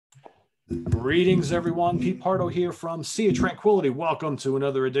Greetings, everyone. Pete Pardo here from Sea of Tranquility. Welcome to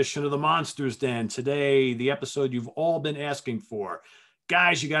another edition of the Monsters Den. Today, the episode you've all been asking for.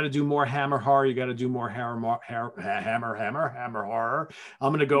 Guys, you got to do more hammer horror. You got to do more hammer horror.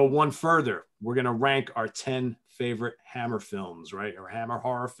 I'm going to go one further. We're going to rank our 10 favorite hammer films, right? Or hammer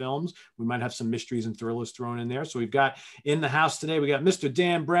horror films. We might have some mysteries and thrillers thrown in there. So we've got in the house today, we got Mr.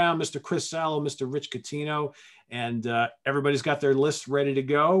 Dan Brown, Mr. Chris Sallow, Mr. Rich Catino, and everybody's got their list ready to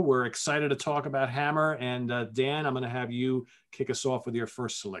go. We're excited to talk about hammer. And Dan, I'm going to have you kick us off with your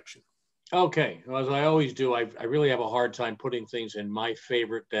first selection. Okay, well, as I always do, I really have a hard time putting things in my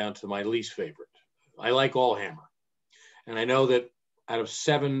favorite down to my least favorite. I like all Hammer. And I know that out of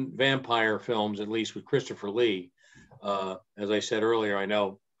 7 vampire films, at least with Christopher Lee, as I said earlier, I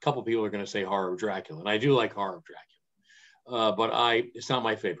know a couple people are going to say Horror of Dracula, and I do like Horror of Dracula, but it's not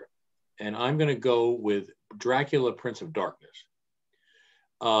my favorite. And I'm going to go with Dracula, Prince of Darkness.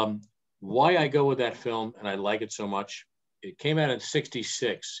 Why I go with that film, and I like it so much, it came out in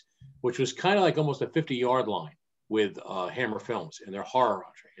 '66, which was kind of like almost a 50-yard line with Hammer Films and their horror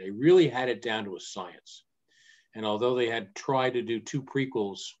genre. They really had it down to a science. And although they had tried to do 2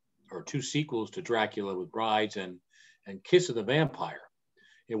 prequels or 2 sequels to Dracula with Brides and Kiss of the Vampire,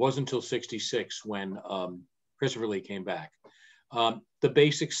 it wasn't until '66 when Christopher Lee came back. The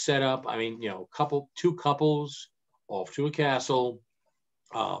basic setup, I mean, 2 couples off to a castle.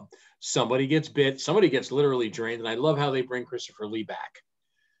 Somebody gets bit, somebody gets literally drained. And I love how they bring Christopher Lee back.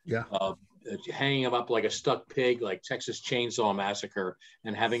 Yeah. Hanging him up like a stuck pig, like Texas Chainsaw Massacre,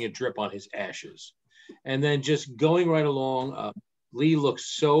 and having it drip on his ashes. And then just going right along, Lee looks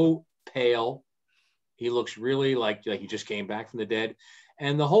so pale. He looks really like he just came back from the dead.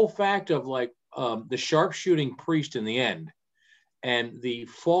 And the whole fact of the sharpshooting priest in the end and the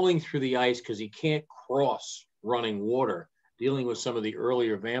falling through the ice because he can't cross running water, dealing with some of the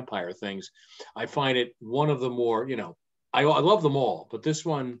earlier vampire things, I find it one of the more, I love them all, but this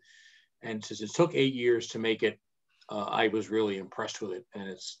one, and since it took 8 years to make it, I was really impressed with it. And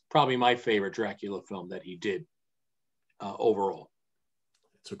it's probably my favorite Dracula film that he did overall.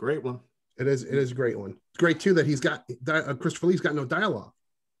 It's a great one. It is a great one. It's great, too, that he's got, Christopher Lee's got no dialogue,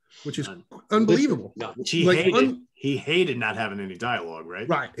 which is unbelievable. No, he hated not having any dialogue, right?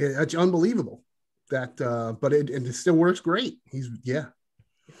 Right. It's unbelievable. But it still works great. Yeah,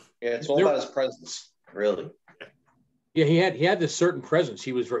 it's all about his presence, really. Yeah, he had this certain presence.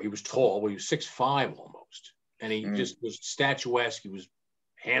 He was tall. Well, he was 6'5" almost, and he just was statuesque. He was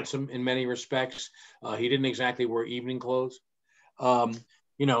handsome in many respects. He didn't exactly wear evening clothes.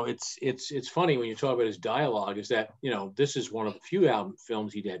 It's funny when you talk about his dialogue. Is that this is one of the few album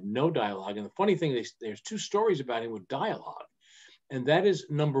films he had no dialogue. And the funny thing, there's 2 stories about him with dialogue, and that is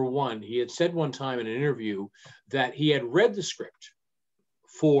number one. He had said one time in an interview that he had read the script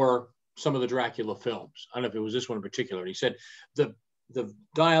for some of the Dracula films. I don't know if it was this one in particular. And he said the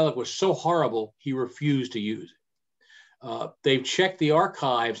dialogue was so horrible, he refused to use it. They've checked the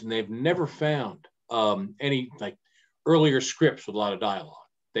archives and they've never found any earlier scripts with a lot of dialogue.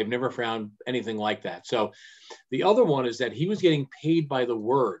 They've never found anything like that. So the other one is that he was getting paid by the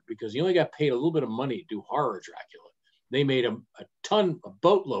word because he only got paid a little bit of money to do Horror Dracula. They made a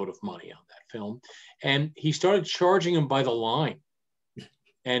boatload of money on that film. And he started charging him by the line.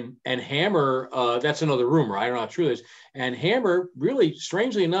 And Hammer, that's another rumor. I don't know how true it is. And Hammer, really,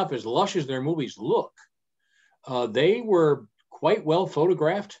 strangely enough, as lush as their movies look, they were quite well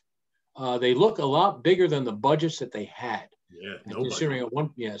photographed. They look a lot bigger than the budgets that they had. Yeah, considering it one.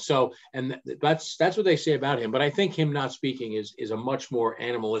 Yeah. So, and that's what they say about him. But I think him not speaking is a much more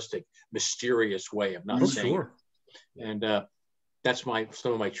animalistic, mysterious way of not saying. Sure. It. And that's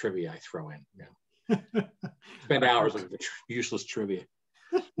some of my trivia I throw in. Yeah. Spend hours looking for useless trivia.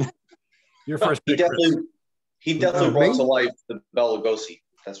 Your first he definitely brought to life the Bela Lugosi.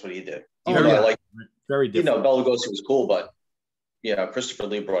 That's what he did. Even though I like very different. Bela Lugosi was cool, but Christopher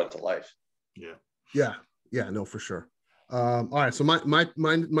Lee brought it to life. Yeah, no, for sure. All right, so my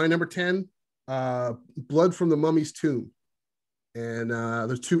number 10, Blood from the Mummy's Tomb, and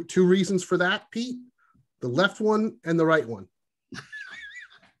there's two reasons for that, Pete. The left one and the right one.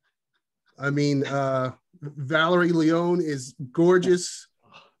 I mean, Valerie Leone is gorgeous.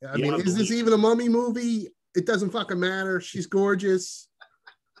 I mean, is this even a mummy movie? It doesn't fucking matter. She's gorgeous.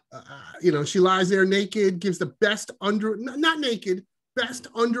 She lies there naked, gives the best not naked, best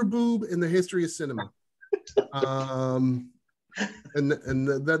under boob in the history of cinema. That's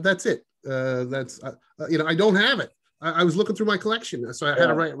it. I don't have it. I was looking through my collection, so I had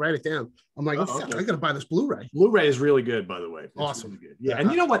to write it down. I'm like, okay. I got to buy this Blu-ray. Blu-ray is really good, by the way. It's awesome. Really good. Yeah,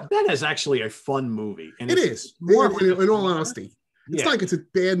 and you know what? That is actually a fun movie. And it is. In all honesty. It's not like it's a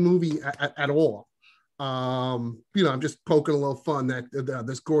bad movie at all. You know, I'm just poking a little fun that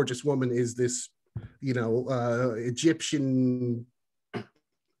this gorgeous woman is this, you know, Egyptian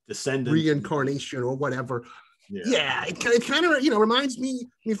descendant reincarnation or whatever. Yeah, it kind of, you know, reminds me,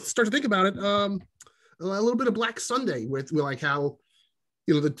 you start to think about it, a little bit of Black Sunday with like how,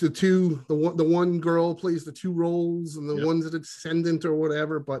 you know, the one girl plays the two roles and the one's a descendant or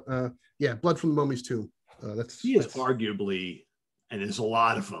whatever. But yeah, Blood from the Mummy's Tomb. She is arguably, and there's a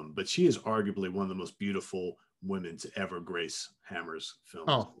lot of them, but she is arguably one of the most beautiful women to ever grace Hammer's films.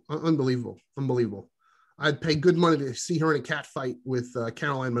 Oh, unbelievable. I'd pay good money to see her in a cat fight with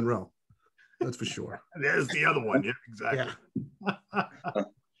Caroline Munro. That's for sure. There's the other one. Yeah, exactly. Yeah.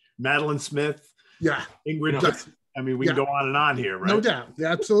 Madeline Smith. Yeah. Ingrid. I mean, we can go on and on here, right? No doubt.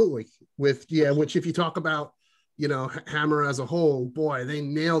 Absolutely. Which if you talk about, you know, Hammer as a whole, boy, they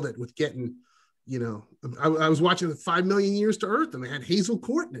nailed it with getting, you know, I was watching 5 Million Years to Earth and they had Hazel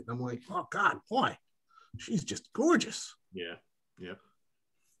Court in it. And I'm like, oh God, boy, she's just gorgeous. Yeah. Yeah.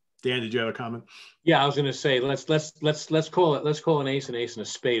 Dan, did you have a comment? Yeah, I was going to say let's call an ace and a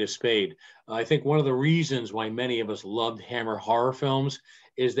spade a spade. I think one of the reasons why many of us loved Hammer horror films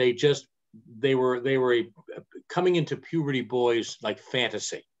is they were a coming into puberty boys like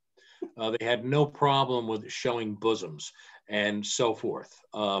fantasy. They had no problem with showing bosoms and so forth,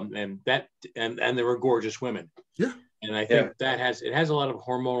 and there were gorgeous women. Yeah, and I think that has a lot of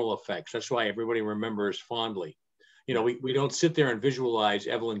hormonal effects. That's why everybody remembers fondly. You know, we don't sit there and visualize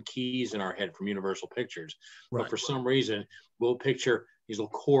Evelyn Keyes in our head from Universal Pictures, but for some reason we'll picture Hazel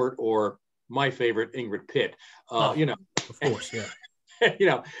Court or my favorite Ingrid Pitt. You know, of course, yeah. You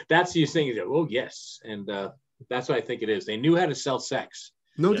know, that's these things. Oh yes, and that's what I think it is. They knew how to sell sex.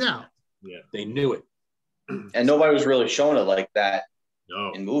 No doubt. Yeah, they knew it. And nobody was really showing it like that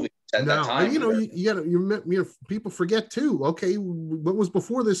in movies at that time. And, you know, you people forget too. Okay, what was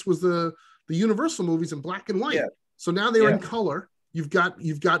before this was the Universal movies in black and white. Yeah. So now they're in color. You've got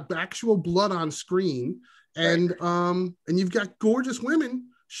actual blood on screen, and you've got gorgeous women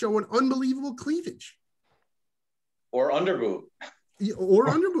showing unbelievable cleavage. Or underboob. Or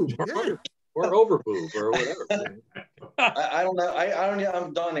underboob, yeah. Or overboob, or whatever. I don't know.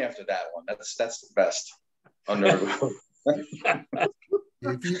 I'm done after that one. That's the best. Underboob.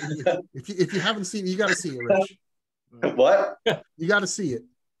 if you haven't seen it, you got to see it, Rich. What? You got to see it.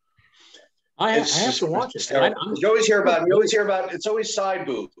 I have to watch it. You always hear about. It's always side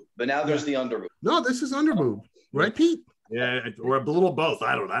boob, but now there's the underboob. No, this is underboob, right, Pete? Yeah, or a little both.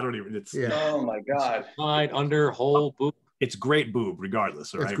 I don't even. It's Oh my God. Side, under, whole boob. It's great boob,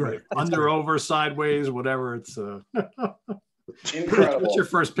 regardless. Right? It's great. Under, over, sideways, whatever. It's incredible. What's your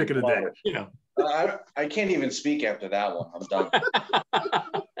first pick of the day? You know, I can't even speak after that one. I'm done.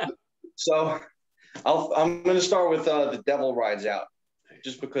 So, I'm going to start with The Devil Rides Out,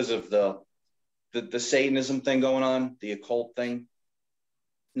 just because of the Satanism thing going on, the occult thing.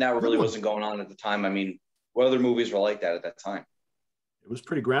 Now it really wasn't going on at the time. I mean, what other movies were like that at that time? It was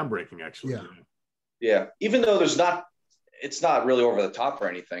pretty groundbreaking, actually. Yeah. Even though it's not really over the top or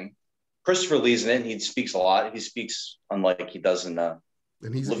anything. Christopher Lee's in it, and he speaks a lot. He speaks unlike he does in and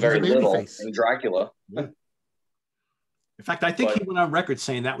he's very little in Dracula. Yeah. In fact, I think he went on record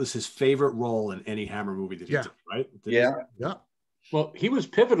saying that was his favorite role in any Hammer movie that he did, right? Yeah. Well, he was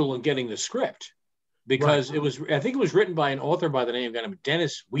pivotal in getting the script because I think it was written by an author by the name of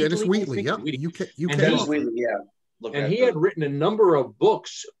Dennis Wheatley. Dennis Wheatley, Dennis Wheatley, yeah. And he had written a number of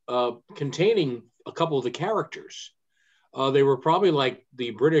books containing a couple of the characters. They were probably like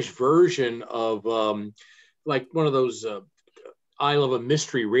the British version of like one of those I Love a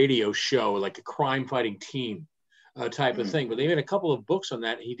Mystery radio show, like a crime fighting team type of thing. But they made a couple of books on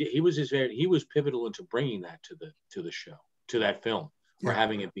that. He was pivotal into bringing that to the show, to that film, or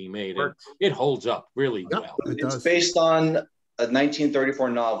having it be made. And it holds up really well. It's based on a 1934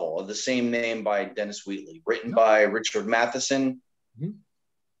 novel of the same name by Dennis Wheatley, written by Richard Matheson,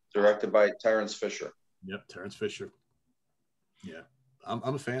 directed by Terence Fisher. Yep, Terence Fisher. Yeah,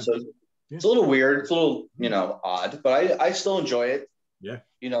 I'm a fan. So it's a little weird. It's a little, odd, but I still enjoy it. Yeah.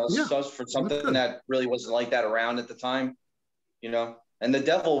 So for something that really wasn't like that around at the time, And the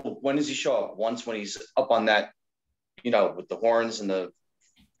devil, when does he show up? Once when he's up on that, with the horns and the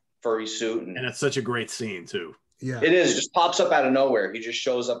furry suit. And it's such a great scene, too. Yeah. It is. It just pops up out of nowhere. He just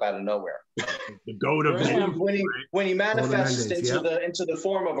shows up out of nowhere. The goat of when he manifests into the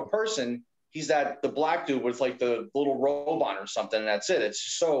form of a person, he's the black dude with like the little robe on or something, and that's it. It's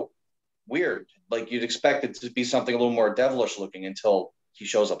just so weird. Like you'd expect it to be something a little more devilish looking until he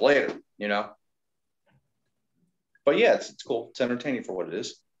shows up later, But yeah, it's cool. It's entertaining for what it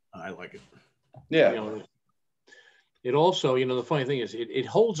is. I like it. Yeah. it also, the funny thing is it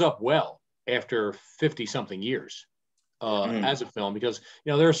holds up well after 50 something years as a film, because,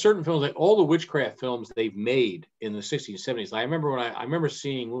 there are certain films, like all the witchcraft films they've made in the 60s and 70s. I remember I remember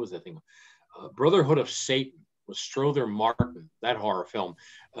seeing, what was that thing? Brotherhood of Satan with Strother Martin, that horror film.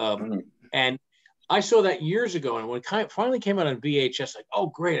 And I saw that years ago. And when it finally came out on VHS, like, oh,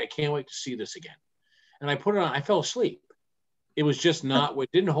 great, I can't wait to see this again. And I put it on, I fell asleep. It was just not, it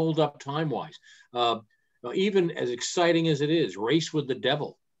didn't hold up time-wise. Even as exciting as it is, Race with the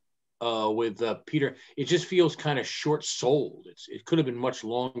Devil with Peter, it just feels kind of short-souled. It could have been much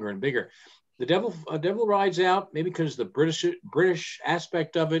longer and bigger. The Devil Rides Out, maybe because the British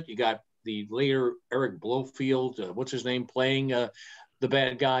aspect of it. You got the later Eric Blofeld, what's his name, playing the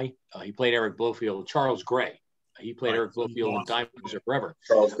bad guy. He played Eric Blofeld. Charles Gray. He played Eric Blofeld in Diamonds Are Forever.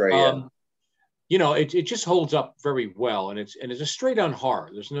 Charles Gray, yeah. It just holds up very well, and it's a straight-on horror.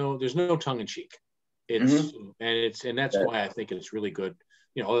 There's no tongue-in-cheek. And that's why I think it's really good.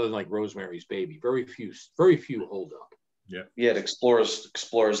 Other than like Rosemary's Baby, very few hold up. Yeah, it explores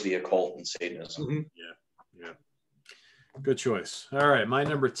the occult and Satanism. Yeah. Good choice. All right, my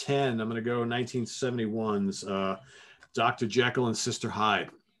number 10. I'm going to go 1971's Dr. Jekyll and Sister Hyde.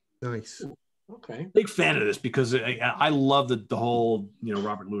 Nice. Okay. Big fan of this because I love the whole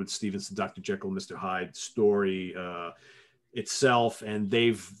Robert Louis Stevenson, Dr. Jekyll and Mr. Hyde story itself, and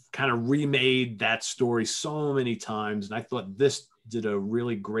they've kind of remade that story so many times, and I thought this did a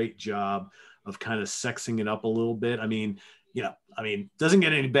really great job of kind of sexing it up a little bit. Doesn't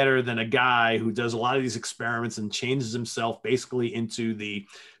get any better than a guy who does a lot of these experiments and changes himself basically into the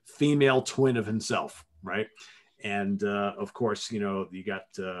female twin of himself, right? And of course, you got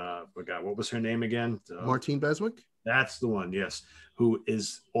what was her name again? Martine Beswick. That's the one, yes. Who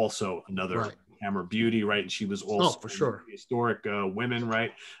is also another Hammer beauty, right? And she was also for sure historic women,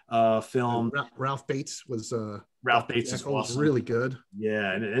 right? Film. Ralph Bates was. Ralph Bates is awesome. Really good.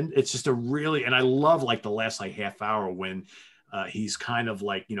 Yeah, and it's just and I love like the last half hour when he's kind of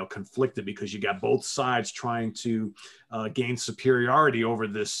like conflicted because you got both sides trying to gain superiority over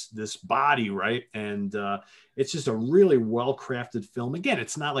this body, right? And it's just a really well crafted film. Again,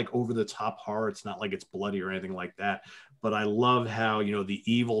 it's not like over the top horror. It's not like it's bloody or anything like that. But I love how the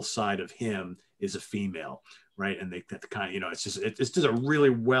evil side of him is a female, right? And they kind of it's just a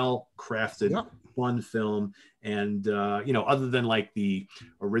really well crafted, fun film. And other than like the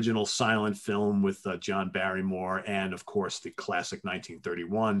original silent film with John Barrymore and of course the classic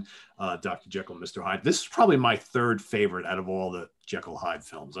 1931 Dr. Jekyll and Mr. Hyde, this is probably my third favorite out of all the Jekyll Hyde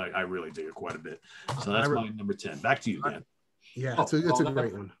films. I really dig it quite a bit. So that's my number 10. Back to you, Dan. It's a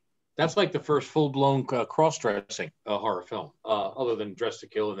great one. That's like the first full-blown cross-dressing horror film, other than Dress to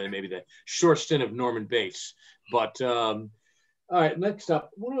Kill, and then maybe the short stint of Norman Bates. But all right, next up,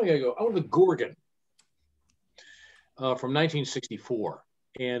 where do I gotta go? I want The Gorgon from 1964.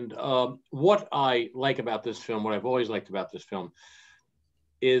 And what I like about this film, what I've always liked about this film,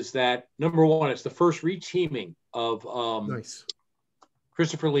 is that number one, it's the first reteaming of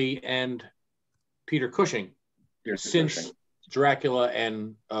Christopher Lee and Peter Cushing since Dracula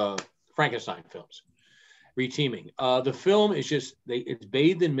and Frankenstein films, reteaming. The film is it's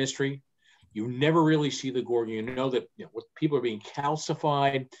bathed in mystery. You never really see the Gorgon. You know that what people are being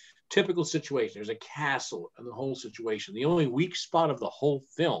calcified. Typical situation. There's a castle and the whole situation. The only weak spot of the whole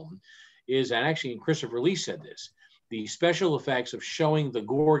film is, and actually Christopher Lee said this, the special effects of showing the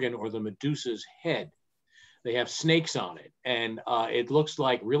Gorgon or the Medusa's head. They have snakes on it, and it looks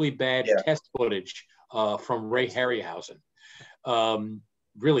like really bad test footage from Ray Harryhausen.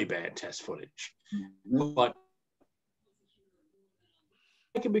 Really bad test footage, but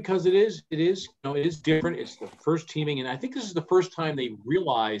I like it because it is different. It's the first teaming, and I think this is the first time they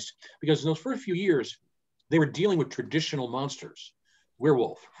realized, because in those first few years they were dealing with traditional monsters: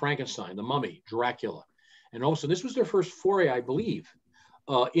 werewolf, Frankenstein, the Mummy, Dracula, and also this was their first foray, I believe,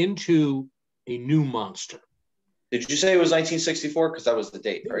 into a new monster. Did you say it was 1964? Because that was the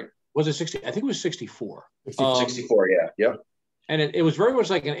date, right? Was it 60? I think it was 64. 64, yeah, yep. And it was very much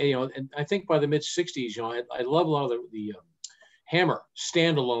like and I think by the mid 60s, I love a lot of the Hammer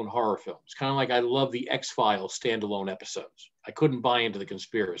standalone horror films, kind of like I love the X-Files standalone episodes. I couldn't buy into the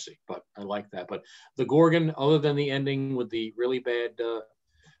conspiracy, but I like that. But the Gorgon, other than the ending with the really bad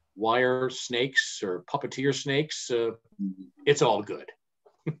wire snakes or puppeteer snakes, it's all good.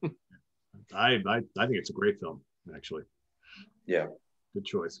 I think it's a great film, actually. Yeah. Good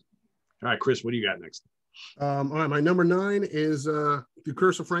choice. All right, Chris, what do you got next? All right, my number 9 is The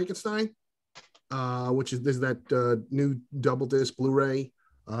Curse of Frankenstein, which is that new double disc Blu-ray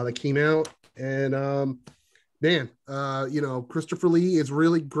that came out, and Man, Christopher Lee is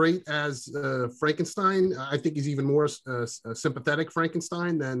really great as Frankenstein. I think he's even more sympathetic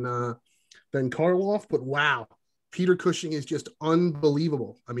Frankenstein than Karloff. But wow, Peter Cushing is just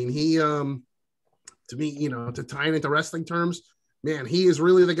unbelievable. I mean, he to me, to tie it into wrestling terms, man, he is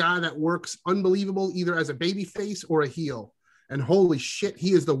really the guy that works unbelievable either as a baby face or a heel. And holy shit,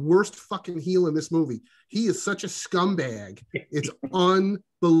 he is the worst fucking heel in this movie. He is such a scumbag. It's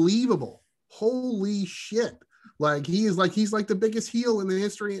unbelievable. Holy shit. He's like the biggest heel in the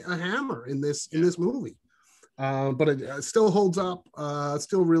history of Hammer in this movie. But it still holds up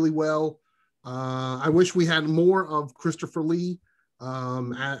still really well. I wish we had more of Christopher Lee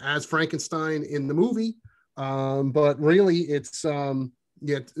as Frankenstein in the movie. But really it's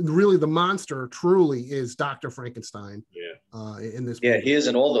really the monster truly is Dr. Frankenstein. In this movie. He is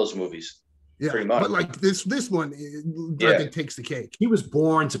in all those movies. Pretty much. But like this one, I think takes the cake. He was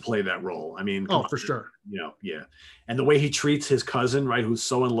born to play that role. I mean, for sure. And the way he treats his cousin, right, who's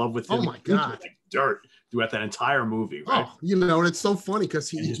so in love with him. Oh my God, like dirt throughout that entire movie, right? And it's so funny because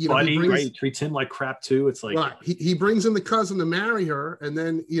his buddy, he treats him like crap too. It's like he brings in the cousin to marry her, and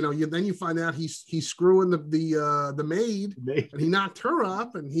then you find out he's screwing the maid, and he knocked her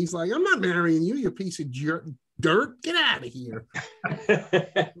up, and he's like, "I'm not marrying you, you piece of dirt, get out of here.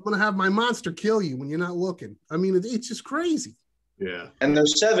 I'm gonna have my monster kill you when you're not looking." I mean, it's just crazy. Yeah. And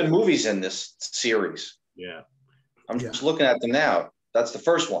there's 7 movies in this series. Yeah. I'm just looking at them now. That's the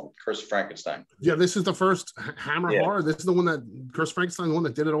first one, Curse of Frankenstein. Yeah, this is the first Hammer horror. This is the one that Curse of Frankenstein, the one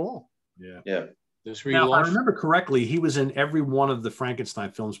that did it all. Yeah. Now, if I remember correctly, he was in every one of the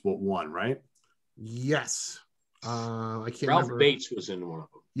Frankenstein films but one, right? Yes. I can't Ralph remember. Bates was in one of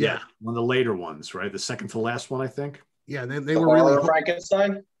them. Yeah. One of the later ones, right? The second to last one, I think. Yeah, they The were horror really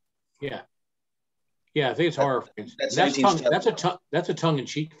Frankenstein? Yeah. Yeah, I think it's horror. That's a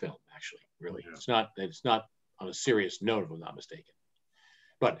tongue-in-cheek film, actually. Really, it's not on a serious note, if I'm not mistaken.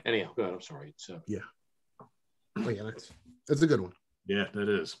 But anyhow, go ahead. I'm sorry. It's that's a good one. Yeah, that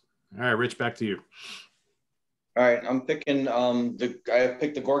is. All right, Rich, back to you. All right, I'm picking I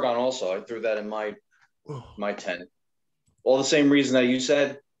picked the Gorgon also. I threw that in my 10. All the same reason that you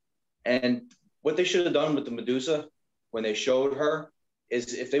said. And what they should have done with the Medusa when they showed her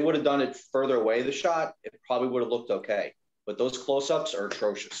is if they would have done it further away, the shot, it probably would have looked okay. But those close-ups are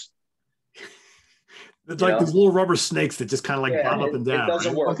atrocious. It's like these little rubber snakes that just kind of like bob up and down. It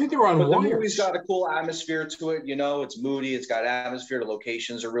doesn't work. I think they were on wires. The movie's got a cool atmosphere to it. It's moody. It's got atmosphere. The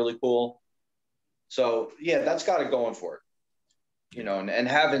locations are really cool. So, that's got it going for it. And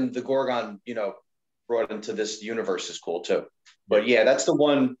having the Gorgon, brought into this universe is cool too. But that's the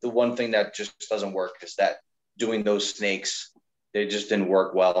one thing that just doesn't work is that doing those snakes, they just didn't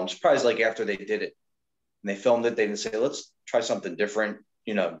work well. I'm surprised after they did it and they filmed it, they didn't say, let's try something different,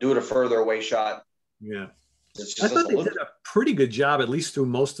 do it a further away shot. Yeah. I thought they did a pretty good job, at least through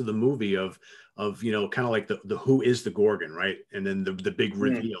most of the movie of kind of like the who is the Gorgon, right? And then the big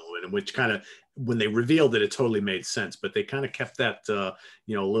reveal, and which kind of when they revealed it, it totally made sense. But they kind of kept that a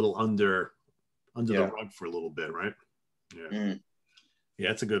little under the rug for a little bit, right? Yeah,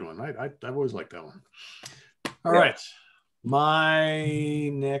 it's a good one. I've always liked that one. All right. My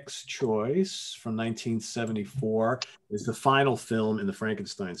next choice from 1974 is the final film in the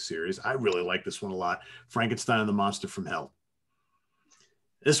Frankenstein series. I really like this one a lot. Frankenstein and the Monster from Hell.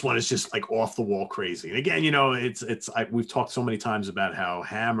 This one is just like off the wall crazy. And again, we've talked so many times about how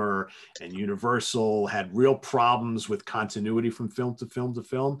Hammer and Universal had real problems with continuity from film to film to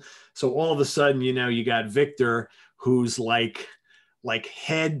film. So all of a sudden, you got Victor, who's like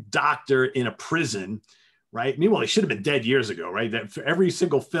head doctor in a prison, right? Meanwhile, he should have been dead years ago, right? That for every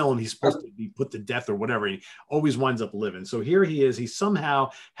single film, he's supposed to be put to death or whatever. He always winds up living. So here he is. He somehow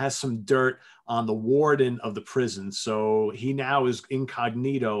has some dirt on the warden of the prison. So he now is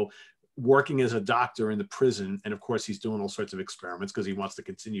incognito working as a doctor in the prison. And of course, he's doing all sorts of experiments because he wants to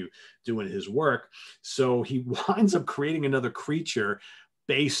continue doing his work. So he winds up creating another creature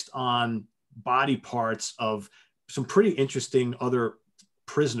based on body parts of some pretty interesting other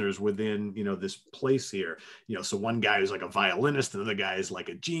prisoners within this place here. So one guy is like a violinist, another guy is like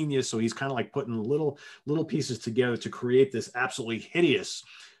a genius. So he's kind of like putting little pieces together to create this absolutely hideous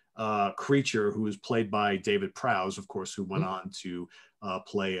creature who is played by David Prowse, of course, who went on to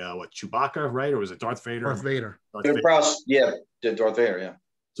play Chewbacca, right? Or was it Darth Vader? Darth Vader. David Prowse, did Darth Vader, yeah.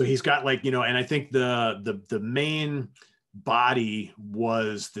 So he's got and I think the main body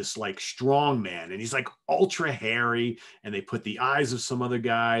was this like strong man, and he's like ultra hairy, and they put the eyes of some other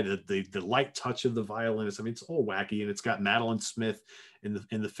guy, the light touch of the violinist. I mean, it's all wacky, and it's got Madeline Smith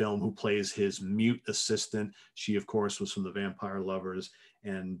in the film, who plays his mute assistant. She, of course, was from the Vampire Lovers,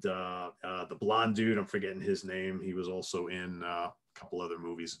 and the blonde dude, I'm forgetting his name. He was also in a couple other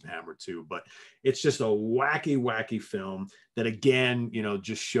movies in Hammer too. But it's just a wacky film that, again, you know,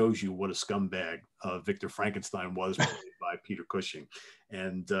 just shows you what a scumbag Victor Frankenstein was, played by Peter Cushing.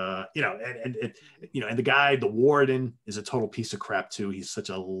 And you know, and you know, and the guy, the warden, is a total piece of crap too. He's such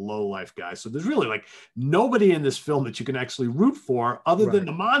a low life guy. So there's really like nobody in this film that you can actually root for other than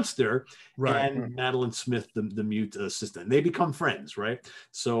the monster and Madeline Smith, the mute assistant. They become friends, right?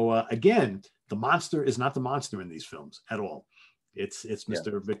 So again, the monster is not the monster in these films at all. It's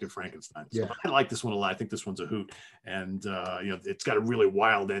Mr. Victor Frankenstein. So I like this one a lot. I think this one's a hoot, and you know, it's got a really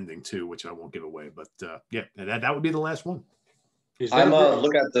wild ending too, which I won't give away. But yeah, that would be the last one. I'm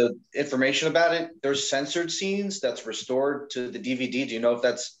look at the information about it. There's censored scenes that's restored to the DVD. Do you know if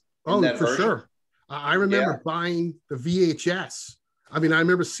that's in that version? Sure. I remember buying the VHS. I mean, I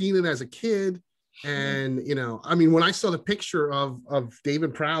remember seeing it as a kid, and you know, I mean, when I saw the picture of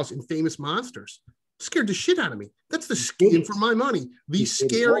David Prowse in Famous Monsters, scared the shit out of me. That's the skin for my money. The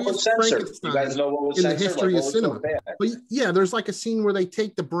scariest Frankenstein in the history of cinema. But yeah, there's like a scene where they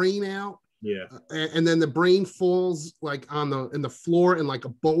take the brain out. Yeah. And then the brain falls like in the floor in like a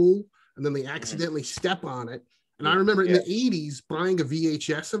bowl, and then they accidentally step on it. And I remember in the 80s buying a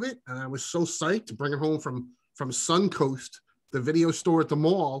VHS of it, and I was so psyched to bring it home from Suncoast, the video store at the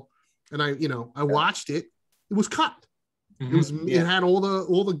mall. And I watched it. It was cut. It had all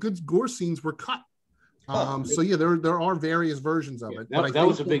the good gore scenes were cut. So yeah, there are various versions of it. That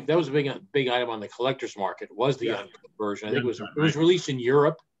was a big item on the collector's market. Was the uncut version? I think it was released in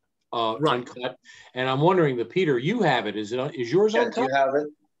Europe, uncut. And I'm wondering, Peter, you have it. Is yours uncut? You have it.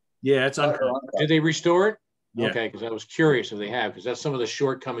 Yeah, it's uncut. Did they restore it? Yeah. Okay, because I was curious if they have, because that's some of the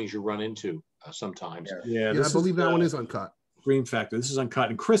shortcomings you run into sometimes. Yeah, I believe that one is uncut. Scream Factor. This is uncut.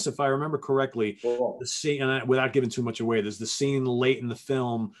 And Chris, if I remember correctly, the scene, and without giving too much away, there's the scene late in the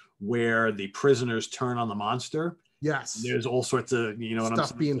film where the prisoners turn on the monster. Yes. There's all sorts of, you know,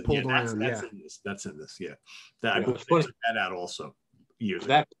 stuff being pulled around. That's in this. Yeah. I took that out also years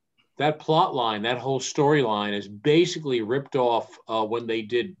ago. That plot line, that whole storyline is basically ripped off when they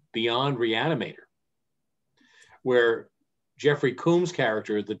did Beyond Reanimator, where Jeffrey Combs'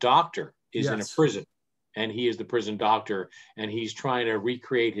 character, the doctor, is in a prison. And he is the prison doctor, and he's trying to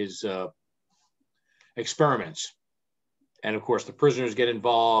recreate his experiments. And of course, the prisoners get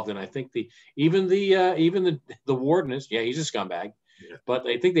involved, and I think even the warden is, he's a scumbag. Yeah. But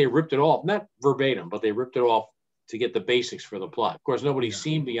I think they ripped it off, not verbatim, but they ripped it off to get the basics for the plot. Of course, nobody's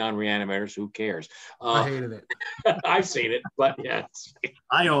seen Beyond Reanimator, so who cares? I hated it. I've seen it, but yeah,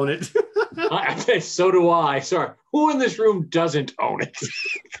 I own it. So do I. Sorry, who in this room doesn't own it?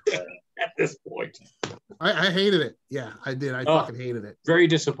 At this point, I hated it. Yeah, I did. I fucking hated it. Very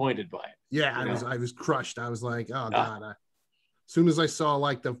disappointed by it. Yeah, I was crushed. I was like, oh god. As soon as I saw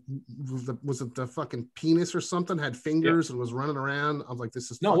like was it the fucking penis or something had fingers and was running around, I was like, this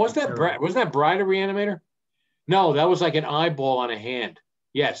is was that Bride of Reanimator? No, that was like an eyeball on a hand.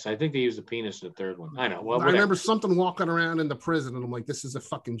 Yes, I think they used the penis in the third one. I know. Well, I remember something walking around in the prison, and I'm like, this is a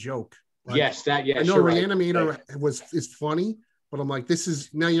fucking joke. Like, yes, I know Reanimator is funny. But I'm like, this is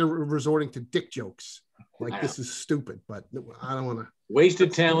now you're resorting to dick jokes. Like this is stupid, but I don't want to.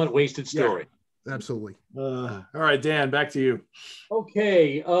 Wasted talent, wasted story. Yeah, absolutely. All right, Dan, back to you.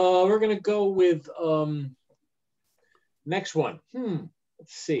 Okay, we're gonna go with next one. Let's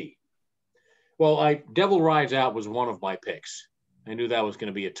see. Well, Devil Rides Out was one of my picks. I knew that was going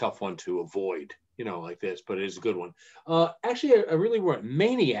to be a tough one to avoid, you know, like this, but it is a good one. Actually, I really want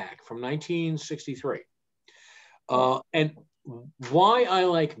Maniac from 1963. And why I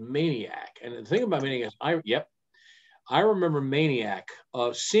like Maniac, and the thing about Maniac is I remember Maniac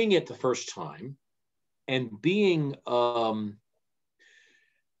seeing it the first time and being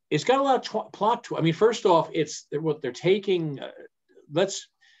it's got a lot of plot to it. I mean, first off, they're taking let's,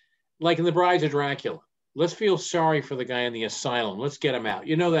 like in The Brides of Dracula, let's feel sorry for the guy in the asylum, let's get him out.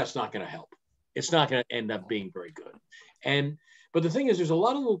 You know, that's not going to help. It's not going to end up being very good. But the thing is, there's a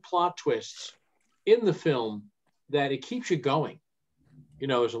lot of little plot twists in the film that it keeps you going. You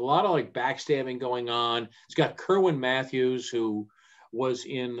know, there's a lot of like backstabbing going on. It's got Kerwin Matthews, who was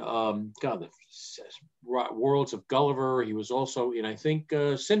in the Worlds of Gulliver. He was also in, I think,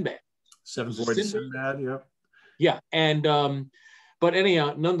 Sinbad. Seven Voyages of Sinbad, yeah. Yeah, and but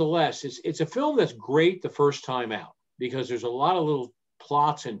anyhow, nonetheless, it's a film that's great the first time out because there's a lot of little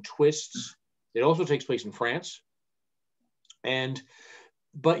plots and twists. It also takes place in France.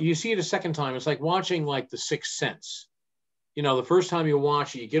 But you see it a second time, it's like watching like The Sixth Sense. You know, the first time you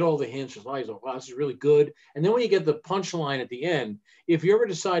watch it, you get all the hints. You're like, wow, this is really good. And then when you get the punchline at the end, if you ever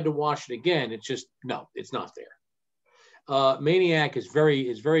decide to watch it again, it's just, no, it's not there. Maniac is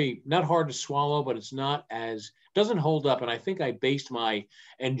very not hard to swallow, but it's not doesn't hold up. And I think I based my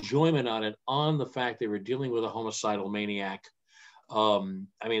enjoyment on it on the fact they were dealing with a homicidal maniac. I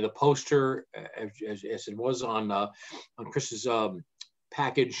mean, the poster, as it was on Chris's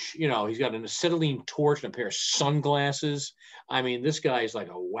package, you know, he's got an acetylene torch and a pair of sunglasses. I mean, this guy is like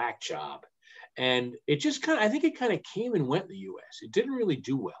a whack job. And it just I think it kind of came and went in the US. It didn't really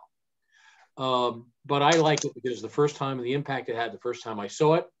do well. But I like it because the first time, the impact it had the first time I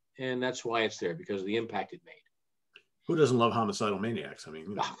saw it, and that's why it's there, because of the impact it made. Who doesn't love homicidal maniacs? I mean,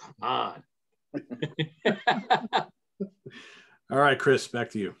 you know. Oh, come on. All right, Chris,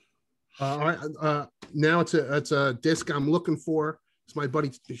 back to you. All right. Now it's a disc I'm looking for. It's my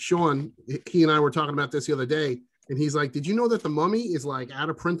buddy Sean. He and I were talking about this the other day, and he's like, "Did you know that The Mummy is like out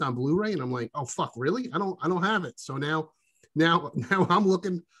of print on Blu-ray?" And I'm like, "Oh fuck, really? I don't have it." So now I'm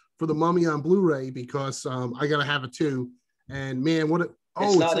looking for The Mummy on Blu-ray because I gotta have it too. And man,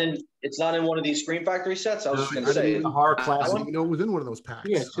 it's not in one of these Screen Factory sets. I was just gonna say the horror classic. I didn't even know it was in one of those packs.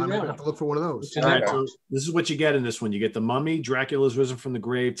 Yeah, I'm gonna have to look for one of those. All right, so this is what you get in this one. You get The Mummy, Dracula's Risen from the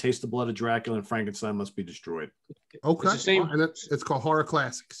Grave, Taste the Blood of Dracula, and Frankenstein Must Be Destroyed. Okay, it's the same, and it's called Horror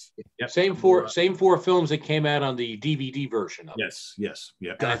Classics. Yep. Same four films that came out on the DVD version of it. Yes,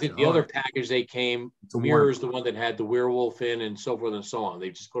 yeah. And I think the other package they came mirrors the one that had the werewolf in and so forth and so on. They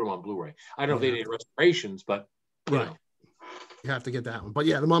just put them on Blu-ray. I don't know if they did restorations, but you know. You have to get that one. But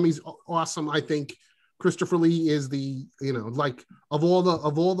yeah, The Mummy's awesome. I think Christopher Lee is the, you know, like of all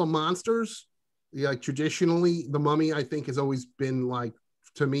the monsters, like traditionally, The Mummy, I think, has always been like,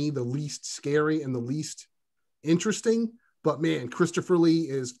 to me, the least scary and the least interesting. But man, Christopher Lee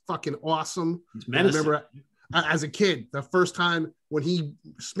is fucking awesome. I remember as a kid, the first time when he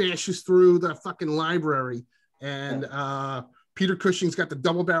smashes through the fucking library and Peter Cushing's got the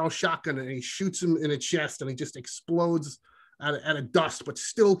double barrel shotgun and he shoots him in the chest and he just explodes out of dust, but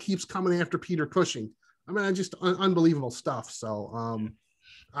still keeps coming after Peter Cushing. I mean, just unbelievable stuff. So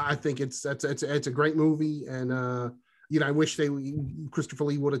I think it's a great movie, and you know, I wish Christopher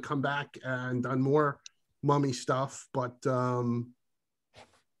Lee would have come back and done more Mummy stuff, but yeah,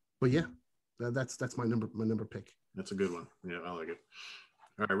 that's my number pick. That's a good one. Yeah, I like it.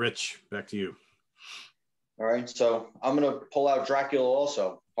 All right, Rich, back to you. All right, so I'm gonna pull out Dracula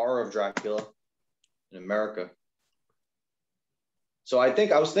also, Horror of Dracula in America. So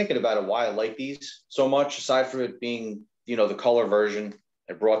I was thinking about it, why I like these so much, aside from it being, you know, the color version,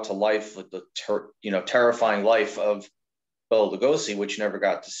 it brought to life with the terrifying life of Bela Lugosi, which you never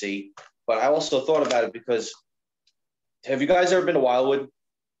got to see. But I also thought about it because, have you guys ever been to Wildwood,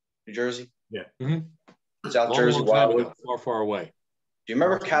 New Jersey? Yeah. Mm-hmm. South Jersey, Wildwood. Far away. Do you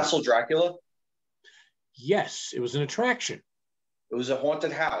remember Castle Dracula? Yes, it was an attraction. It was a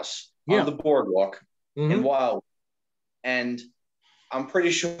haunted house on the boardwalk in Wildwood. And I'm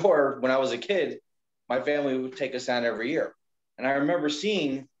pretty sure when I was a kid, my family would take us down every year. And I remember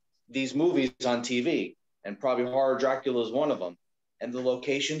seeing these movies on TV, and probably Horror Dracula is one of them. And the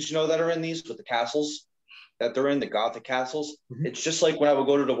locations, you know, that are in these with the castles that they're in, the Gothic castles. Mm-hmm. It's just like when I would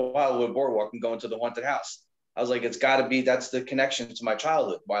go to the Wildwood Boardwalk and go into the haunted house. I was like, it's got to be, that's the connection to my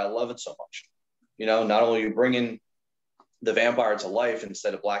childhood, why I love it so much. You know, not only you bringing the vampire to life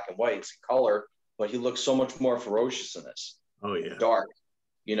instead of black and white, it's color, but he looks so much more ferocious in this. Oh yeah, dark,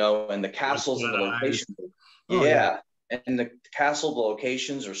 you know, and the castles and the locations. And the castle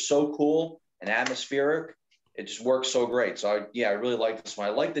locations are so cool and atmospheric. It just works so great. So I really like this one.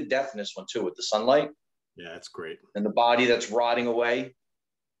 I like the death in this one too, with the sunlight. Yeah, that's great. And the body that's rotting away.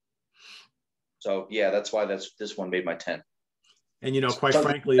 So yeah, that's why this one made my 10. And you know, quite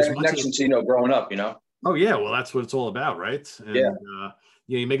frankly, as much as you know, growing up, you know. Oh yeah, well, that's what it's all about, right? And, yeah.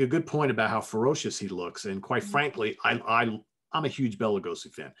 You make a good point about how ferocious he looks, and quite frankly, I'm a huge Bela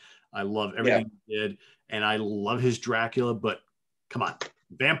Lugosi fan. I love everything he did, and I love his Dracula. But come on,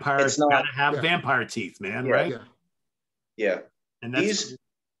 vampires gotta have vampire teeth, man, right? Yeah. And these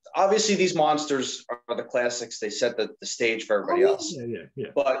monsters are the classics. They set the stage for everybody else. Yeah.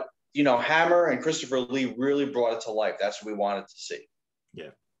 But you know, Hammer and Christopher Lee really brought it to life. That's what we wanted to see.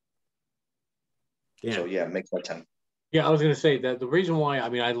 Yeah. So yeah, makes my 10. Yeah, I was going to say that the reason why, I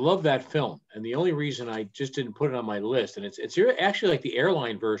mean, I love that film, and the only reason I just didn't put it on my list, and it's actually like the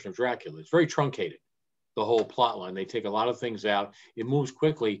airline version of Dracula. It's very truncated, the whole plot line. They take a lot of things out. It moves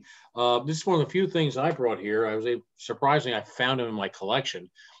quickly. This is one of the few things I brought here. Surprisingly, I found them in my collection.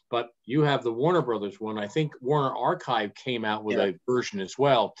 but you have the Warner Brothers one. I think Warner Archive came out with a version as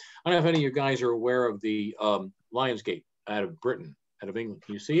well. I don't know if any of you guys are aware of the Lionsgate out of Britain, out of England.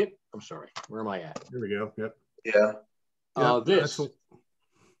 Can you see it? I'm sorry. Where am I at? Here we go. Yep. Yeah.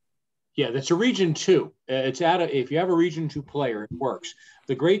 That's a Region 2. It's out of, if you have a Region 2 player, it works.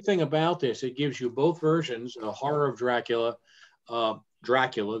 The great thing about this, it gives you both versions, Horror of Dracula,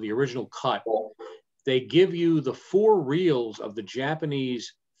 Dracula, the original cut. They give you the 4 reels of the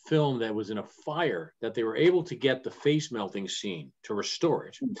Japanese film that was in a fire that they were able to get the face melting scene to restore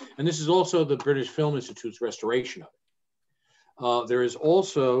it. And this is also the British Film Institute's restoration of it. There is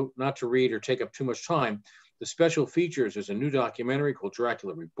also, not to read or take up too much time, the special features. There's a new documentary called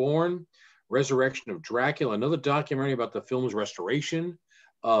Dracula Reborn, Resurrection of Dracula, another documentary about the film's restoration,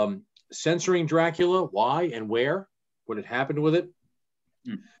 censoring Dracula, why and where, what had happened with it.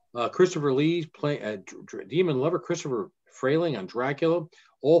 Christopher Lee's demon lover Christopher Frayling on Dracula,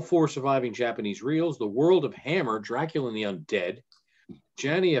 all 4 surviving Japanese reels, The World of Hammer, Dracula and the Undead,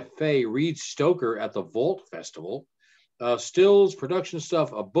 Janny F. Fay reads Stoker at the Vault Festival, stills, production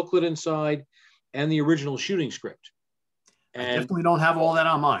stuff, a booklet inside, and the original shooting script. And I definitely don't have all that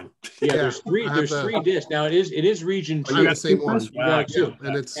on mine. Yeah, there's 3 discs. Now it is Region 2. I got the same one. Wow.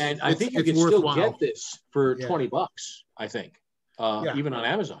 And I think you can still get this for $20, I think, even on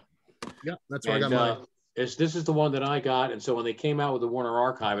Amazon. Yeah, that's where I got mine. This is the one that I got, and so when they came out with the Warner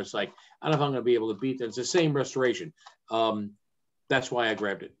Archive, it's like, I don't know if I'm going to be able to beat that. It's the same restoration. That's why I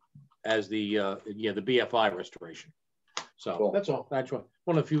grabbed it as the BFI restoration. So cool. That's all. That's one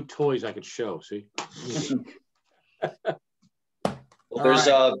of the few toys I could show. See.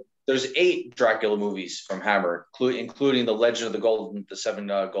 Well, there's 8 Dracula movies from Hammer, including the Legend of the 7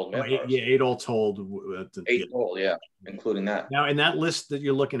 Golden Vampires. 8 all told. 8 total, yeah, including that. Now, in that list that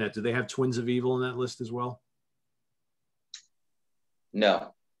you're looking at, do they have Twins of Evil in that list as well?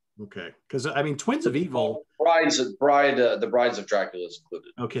 No. Okay, because I mean, Twins of Evil. The Brides of Dracula is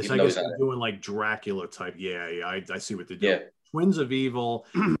included. Okay, so I guess they're doing like Dracula type. Yeah, I see what they're doing. Yeah. Twins of Evil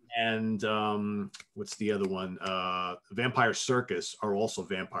and what's the other one? Vampire Circus are also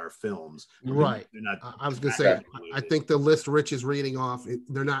vampire films. Right. I was going to say, I think the list Rich is reading off,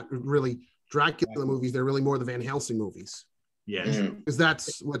 they're not really Dracula movies. They're really more the Van Helsing movies. Yeah. Because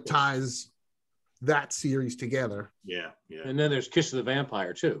that's what ties that series together. Yeah. And then there's Kiss of the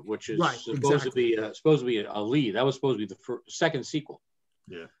Vampire too, which is supposed to be a lead. That was supposed to be the second sequel.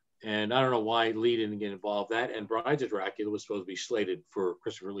 Yeah. And I don't know why Lee didn't get involved. That and Brides of Dracula was supposed to be slated for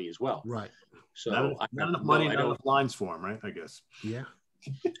Christopher Lee as well. Right. So not enough money, not enough lines for him, right? I guess. Yeah.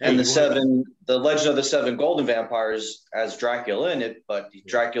 And the Legend of the 7 Golden Vampires has Dracula in it, but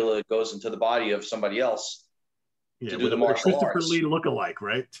Dracula goes into the body of somebody else to do the martial Christopher arts. Lee lookalike,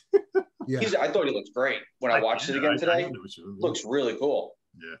 right? Yeah. I thought he looked great when I watched it again today. Looks really cool.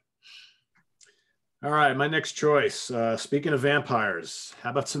 Yeah. All right, my next choice. Speaking of vampires,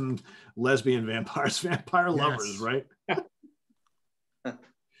 how about some lesbian vampires? Vampire lovers, right?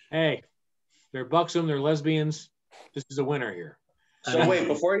 Hey, they're buxom, they're lesbians. This is a winner here. So wait,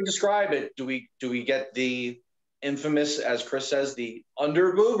 before you describe it, do we get the infamous, as Chris says, the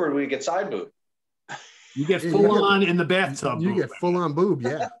under boob, or do we get side boob? You get full on in the bathtub. You get full on boob,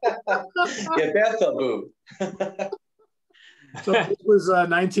 yeah. Yeah, bathtub boob. So it was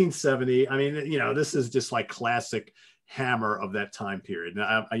 1970. I mean, this is just like classic Hammer of that time period.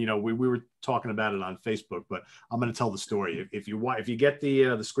 Now, we were talking about it on Facebook, but I'm going to tell the story. If you get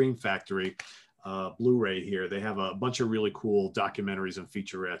the Scream Factory Blu-ray here, they have a bunch of really cool documentaries and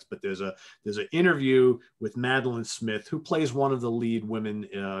featurettes. But there's an interview with Madeline Smith, who plays one of the lead women,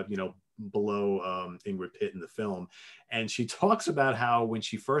 below Ingrid Pitt in the film, and she talks about how when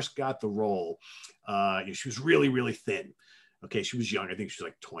she first got the role, she was really, really thin. Okay, she was young. I think she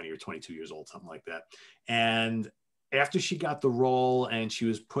was like 20 or 22 years old, something like that. And after she got the role and she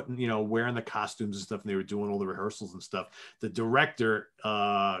was wearing the costumes and stuff, and they were doing all the rehearsals and stuff, the director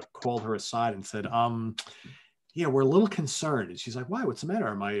called her aside and said, yeah, we're a little concerned. And she's like, why? What's the matter?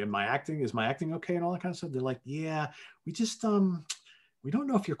 Is my acting okay? And all that kind of stuff. They're like, yeah, we just, we don't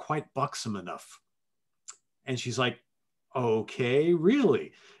know if you're quite buxom enough. And she's like, okay,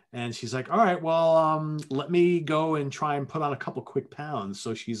 really? And she's like, all right, well, let me go and try and put on a couple quick pounds.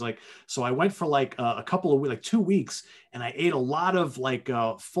 So she's like, so I went for like a couple of 2 weeks, and I ate a lot of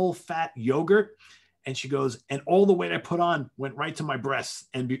full fat yogurt. And she goes, and all the weight I put on went right to my breasts.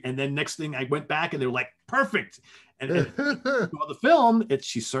 And then next thing I went back and they were like, perfect. And well, the film,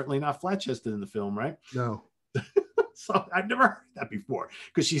 she's certainly not flat chested in the film, right? No. So I've never heard that before,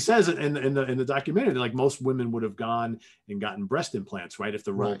 because she says it in the documentary, like most women would have gone and gotten breast implants, right, if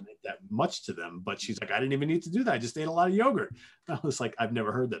the role meant that much to them. But she's like, I didn't even need to do that. I just ate a lot of yogurt. I was like, I've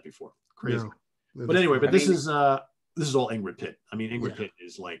never heard that before. Crazy. No, but anyway, but this is all Ingrid Pitt. I mean, Ingrid Pitt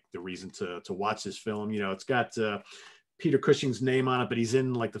is like the reason to watch this film. You know, it's got Peter Cushing's name on it, but he's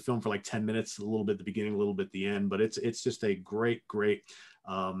in like the film for like 10 minutes, a little bit at the beginning, a little bit at the end. But it's just a great, you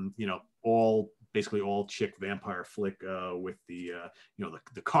know, basically all chick vampire flick with the you know,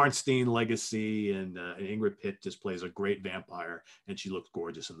 the Karnstein legacy, and Ingrid Pitt just plays a great vampire, and she looks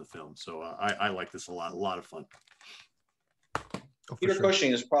gorgeous in the film. So I like this a lot of fun. Peter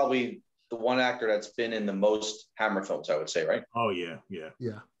Cushing is probably the one actor that's been in the most Hammer films, I would say, right? Oh yeah.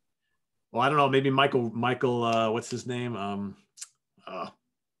 Well, I don't know, maybe Michael what's his name,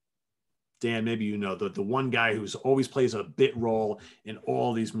 Dan, maybe you know, the one guy who's always plays a bit role in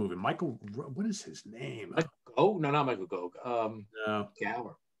all these movies. Michael, what is his name? Oh, no, not Michael Gove.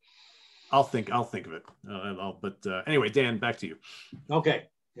 Gower. I'll think of it. Anyway, Dan, back to you. Okay.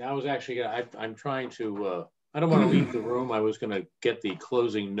 Yeah, I was actually I'm trying to. I don't want to leave the room. I was going to get the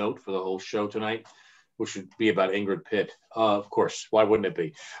closing note for the whole show tonight, which would be about Ingrid Pitt. Of course, why wouldn't it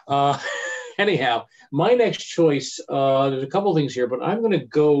be? Anyhow, my next choice, there's a couple things here, but I'm going to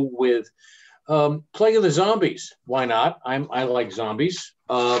go with Plague of the Zombies. Why not? I like zombies.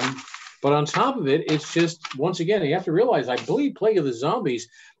 But on top of it, it's just, once again, you have to realize, I believe Plague of the Zombies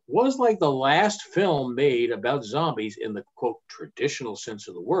was like the last film made about zombies in the, quote, traditional sense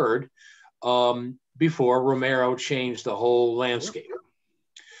of the word, before Romero changed the whole landscape.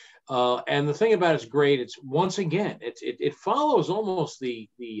 And the thing about it's great. It's, once again, it follows almost the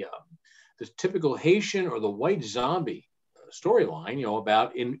typical Haitian or the white zombie storyline, you know,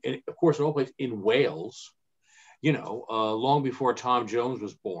 about of course, it all plays in Wales, you know, long before Tom Jones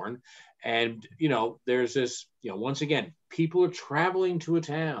was born. And, you know, there's this, you know, once again, people are traveling to a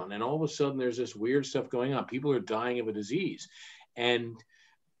town, and all of a sudden there's this weird stuff going on. People are dying of a disease. And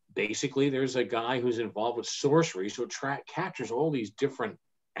basically there's a guy who's involved with sorcery. So it captures all these different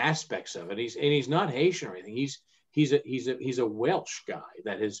aspects of it. He's not Haitian or anything. He's a Welsh guy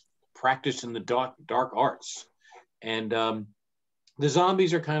that has practiced in the dark arts. And the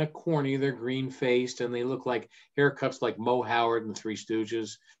zombies are kind of corny. They're green faced and they look like haircuts like Mo Howard and the Three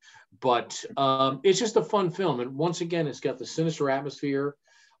Stooges. But it's just a fun film. And once again, it's got the sinister atmosphere.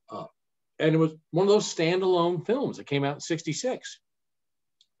 And it was one of those standalone films that came out in '66.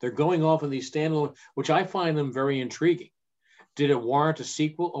 They're going off in these standalone, which I find them very intriguing. Did it warrant a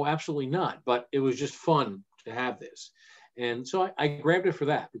sequel? Oh, absolutely not. But it was just fun to have this. And so I grabbed it for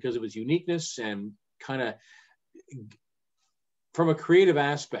that, because it was uniqueness and kind of, from a creative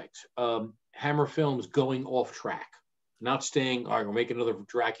aspect, Hammer films going off track, not staying, all right, we'll make another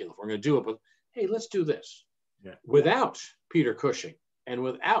Dracula. We're going to do it, but hey, let's do this. Yeah. Without Peter Cushing and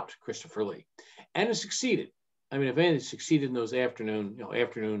without Christopher Lee. And it succeeded. I mean, if anything, it succeeded in those afternoon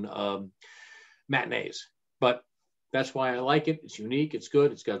matinees. But that's why I like it. It's unique. It's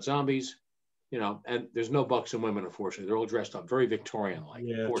good. It's got zombies, you know, and there's no bucks and women, unfortunately. They're all dressed up, very Victorian-like,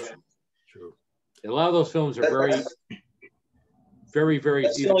 unfortunately. True. A lot of those films are very. That's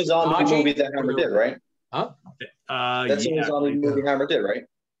the only zombie movie that Hammer did, right? Huh? That's the only zombie movie Hammer did, right?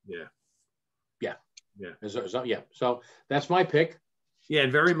 Yeah. So that's my pick. Yeah,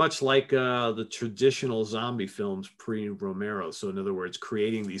 and very much like the traditional zombie films pre-Romero. So in other words,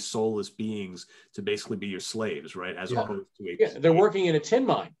 creating these soulless beings to basically be your slaves, right? As opposed to they're working in a tin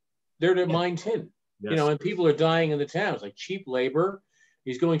mine. They're to mine tin, you know, and people are dying in the towns, like cheap labor.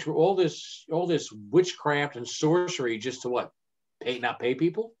 He's going through all this witchcraft and sorcery just to what? Not pay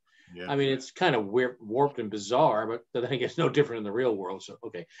people? Yeah. I mean, it's kind of weird, warped and bizarre, but then I think it's no different in the real world. So,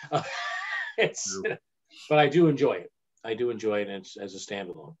 okay. But I do enjoy it. I do enjoy it as a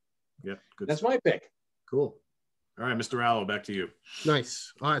standalone. Yeah, good. That's my pick. Cool. All right, Mr. Allo, back to you.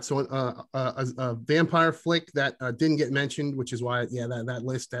 Nice. All right, so a vampire flick that didn't get mentioned, which is why, that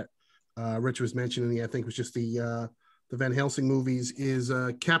list that Rich was mentioning, I think was just the Van Helsing movies, is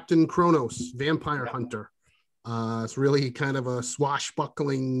Captain Kronos, Vampire Hunter. It's really kind of a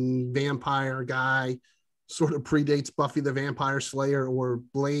swashbuckling vampire guy, sort of predates Buffy the Vampire Slayer or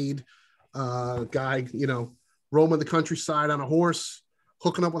Blade guy, you know, roaming the countryside on a horse,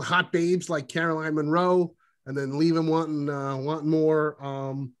 hooking up with hot babes like Caroline Monroe, and then leaving wanting more.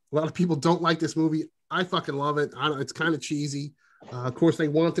 A lot of people don't like this movie. I fucking love it. It's kind of cheesy. Of course, they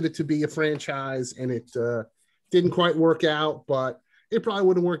wanted it to be a franchise, and it didn't quite work out, but it probably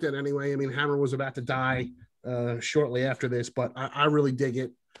wouldn't have worked out anyway. I mean, Hammer was about to die shortly after this, but I really dig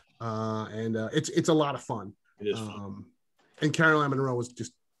it. And it's a lot of fun. It is fun. And Caroline Monroe was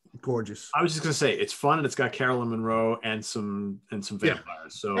just gorgeous. I was just gonna say it's fun and it's got Carolyn Monroe and some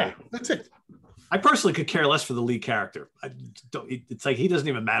vampires. So that's it. I personally could care less for the lead character. It's like he doesn't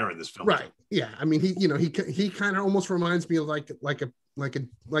even matter in this film. Right. Yeah. I mean, he kind of almost reminds me of like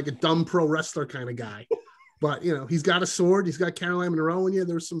a dumb pro wrestler kind of guy. But he's got a sword. He's got Caroline Monroe in you.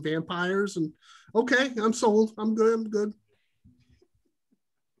 There's some vampires, and okay, I'm sold. I'm good.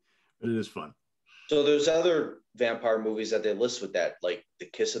 But it is fun. So there's other vampire movies that they list with that, like The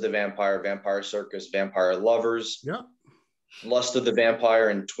Kiss of the Vampire, Vampire Circus, Vampire Lovers, yeah, Lust of the Vampire,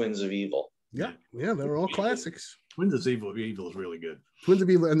 and Twins of Evil. Yeah, they're all classics. Twins of Evil is really good. Twins of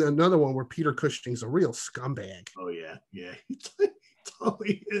Evil, and another one where Peter Cushing's a real scumbag. Oh yeah, he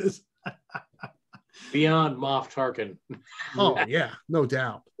totally is. Beyond Moff Tarkin. Oh yeah, no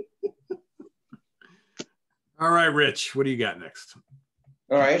doubt. All right, Rich, what do you got next?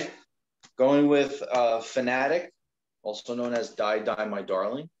 All right, going with Fanatic, also known as Die, Die, My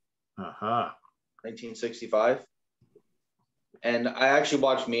Darling. 1965. And I actually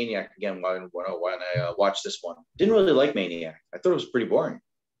watched Maniac again when I watched this one. Didn't really like Maniac. I thought it was pretty boring.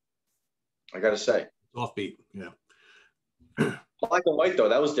 I got to say. Offbeat, yeah. Black and white, though.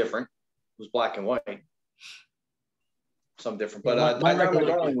 That was different. It was black and white. Something different. But my Die, Die, My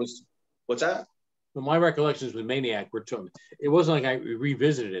Darling was... What's that? Well, my recollections with Maniac were it wasn't like I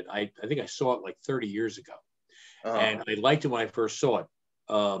revisited it. I think I saw it like 30 years ago. And I liked it when I first saw it.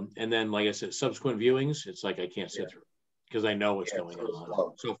 And then, like I said, subsequent viewings, it's like I can't sit through it because I know what's going on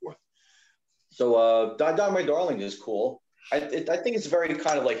and so forth. So Die, Die, My Darling is cool. I think it's very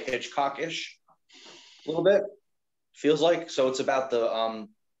kind of like Hitchcock-ish a little bit. Feels like. So it's about the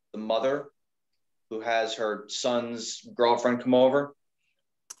mother who has her son's girlfriend come over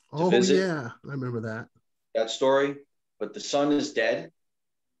to visit. Yeah, I remember that story. But the son is dead.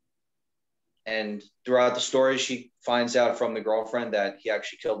 And throughout the story, she finds out from the girlfriend that he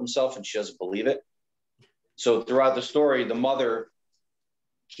actually killed himself, and she doesn't believe it. So throughout the story, the mother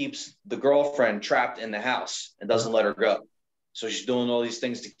keeps the girlfriend trapped in the house and doesn't let her go. So she's doing all these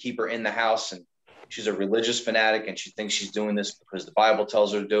things to keep her in the house. And she's a religious fanatic, and she thinks she's doing this because the Bible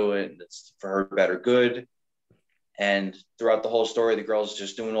tells her to do it, and it's for her better good. And throughout the whole story, the girl's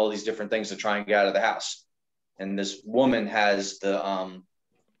just doing all these different things to try and get out of the house. And this woman has the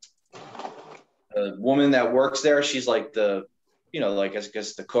woman that works there. She's like I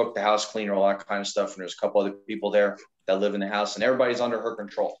guess the cook, the house cleaner, all that kind of stuff. And there's a couple other people there that live in the house, and everybody's under her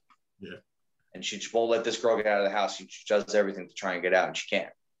control. Yeah. And she won't let this girl get out of the house. She does everything to try and get out, and she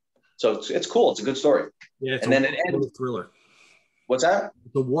can't. So it's cool. It's a good story. Yeah. And then it ends. Thriller. What's that?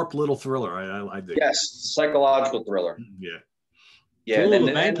 The warped little thriller. I dig. Yes, psychological thriller. Yeah. Yeah. And then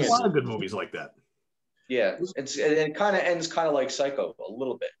it ends, a lot of good movies like that. Yeah. It kind of ends kind of like Psycho a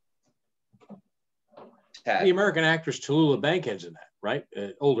little bit. The American actress Tallulah Bankhead's in that, right?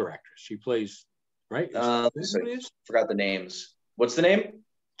 Older actress. She plays, right? Forgot the names. What's the name?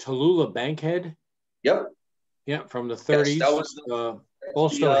 Tallulah Bankhead. Yep. Yeah, from the 30s. Yes, that was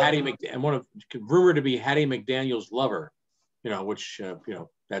also Hattie McDaniel, rumored to be Hattie McDaniel's lover. Which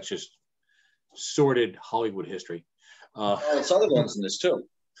that's just sordid Hollywood history. Donald Sutherland's in this too.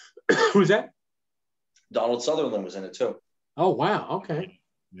 Who's that? Donald Sutherland was in it too. Oh wow! Okay.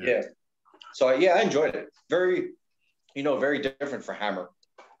 Yeah. So I enjoyed it. Very different for Hammer.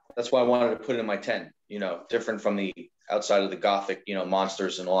 That's why I wanted to put it in my 10. Different from the outside of the Gothic,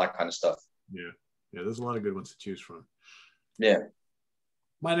 monsters and all that kind of stuff. Yeah. There's a lot of good ones to choose from. Yeah.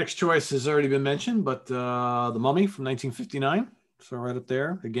 My next choice has already been mentioned, but The Mummy from 1959. So right up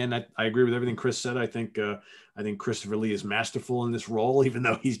there. Again, I agree with everything Chris said. I think Christopher Lee is masterful in this role, even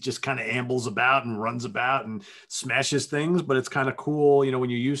though he's just kind of ambles about and runs about and smashes things. But it's kind of cool, when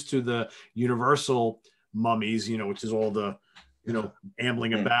you're used to the Universal mummies, which is all the,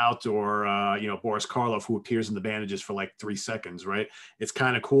 ambling about, or Boris Karloff, who appears in the bandages for like 3 seconds, right? It's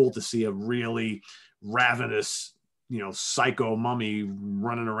kind of cool to see a really ravenous, psycho mummy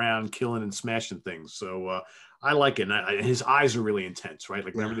running around killing and smashing things. So I like it. And his eyes are really intense, right?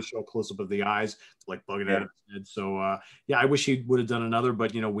 Like whenever they show a close up of the eyes, like bugging out of his head. So I wish he would have done another,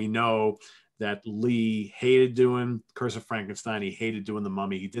 but we know that Lee hated doing Curse of Frankenstein. He hated doing the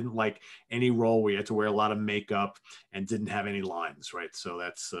Mummy. He didn't like any role where he had to wear a lot of makeup and didn't have any lines, right? So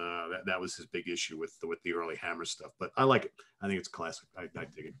that's that was his big issue with the early Hammer stuff. But I like it. I think it's classic. I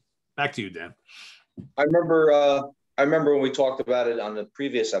dig it. Back to you, Dan. I remember when we talked about it on the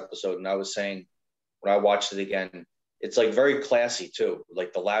previous episode, and I was saying when I watched it again, it's like very classy too,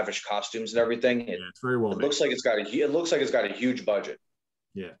 like the lavish costumes and everything. It's very well made. It looks like it's got a huge budget.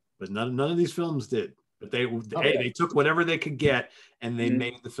 Yeah, but none of these films did. But they took whatever they could get, and they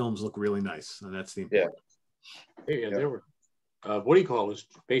made the films look really nice, and that's the important. Yeah, they were. what do you call it, was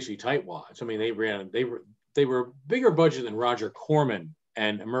basically tightwads. I mean, they were bigger budget than Roger Corman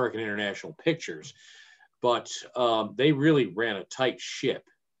and American International Pictures, but they really ran a tight ship.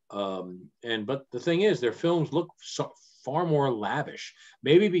 But the thing is, their films look far more lavish,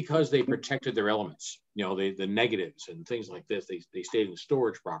 maybe because they protected their elements, the negatives and things like this. They stayed in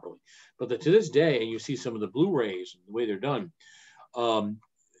storage properly. But to this day, and you see some of the Blu-rays and the way they're done,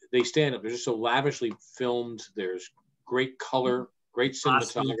 they stand up. They're just so lavishly filmed. There's great color, great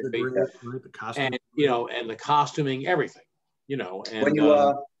cinematography, and and the costuming, everything. And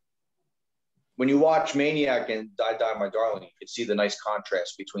when you watch Maniac and Die Die My Darling, you can see the nice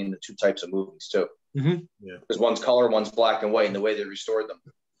contrast between the two types of movies too. Mm-hmm. Yeah, because one's color, one's black and white, and the way they restored them,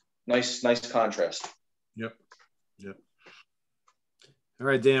 nice contrast. Yep. All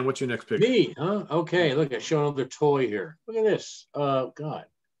right, Dan, what's your next pick? Me, huh? Okay, look, I show another toy here. Look at this. God,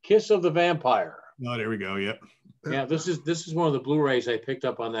 Kiss of the Vampire. Oh, there we go. Yep. Yeah, this is one of the Blu-rays I picked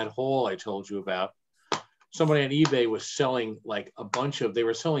up on that haul I told you about. Somebody on eBay was selling they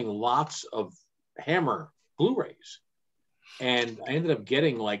were selling lots of Hammer Blu-rays. And I ended up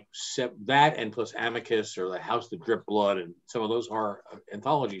getting that and plus Amicus or The House That Dripped Blood and some of those horror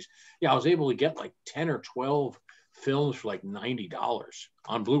anthologies. Yeah, I was able to get 10 or 12 films for $90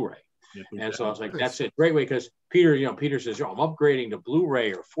 on Blu-ray. Yeah, and so I was like, that's it. Great way, because Peter says, I'm upgrading to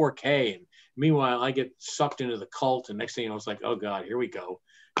Blu-ray or 4K. And meanwhile, I get sucked into the cult. And next thing you know, it's like, oh God, here we go.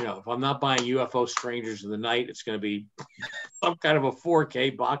 If I'm not buying UFO Strangers of the Night, it's going to be some kind of a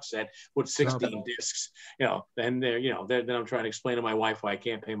 4K box set with 16 discs. Then I'm trying to explain to my wife why I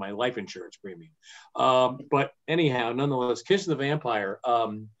can't pay my life insurance premium. But anyhow, nonetheless, Kiss of the Vampire.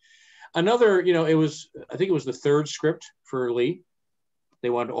 Another, I think it was the third script for Lee. They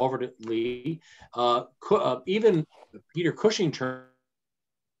wanted to offer to Lee. Even Peter Cushing turned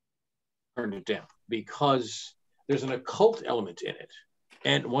it down because there's an occult element in it.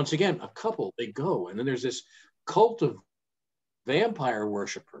 And once again, a couple, they go, and then there's this cult of vampire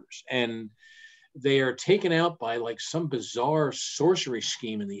worshipers, and they are taken out by some bizarre sorcery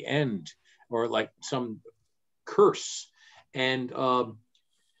scheme in the end, or some curse. And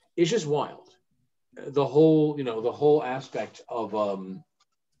it's just wild. The whole aspect of,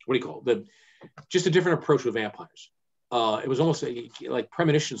 just a different approach with vampires. It was almost like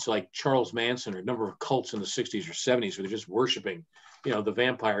premonitions to Charles Manson or a number of cults in the 60s or 70s where they're just worshiping, the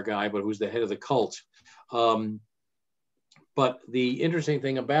vampire guy, but who's the head of the cult. But the interesting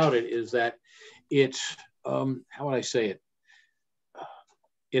thing about it is that it, how would I say it?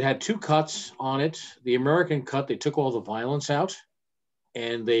 It had two cuts on it. The American cut, they took all the violence out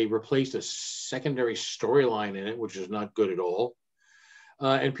and they replaced a secondary storyline in it, which is not good at all.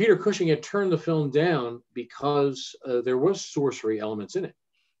 And Peter Cushing had turned the film down because there was sorcery elements in it.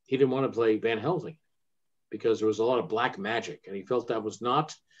 He didn't want to play Van Helsing because there was a lot of black magic, and he felt that was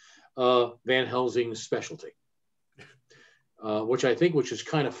not Van Helsing's specialty. Which is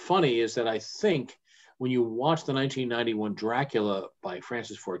kind of funny, is that I think when you watch the 1991 Dracula by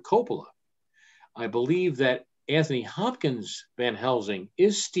Francis Ford Coppola, I believe that Anthony Hopkins' Van Helsing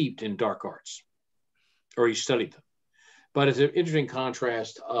is steeped in dark arts, or he studied them. But it's an interesting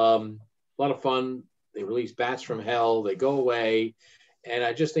contrast. A lot of fun. They release Bats from Hell. They go away. And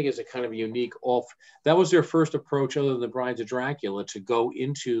I just think it's a kind of unique that was their first approach, other than the Brides of Dracula, to go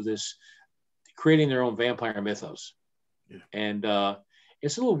into this, creating their own vampire mythos. Yeah. And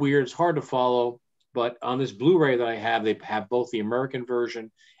it's a little weird. It's hard to follow. But on this Blu-ray that I have, they have both the American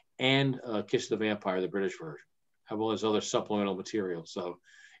version and Kiss of the Vampire, the British version, as well as other supplemental material. So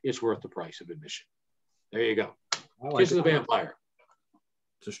it's worth the price of admission. There you go. Kiss of the Vampire.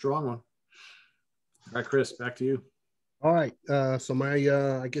 It's a strong one. All right, Chris, back to you. All right. So my,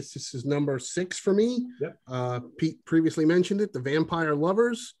 I guess this is number 6 for me. Yep. Pete previously mentioned it, The Vampire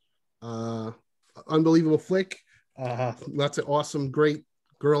Lovers. Unbelievable flick. Lots of awesome, great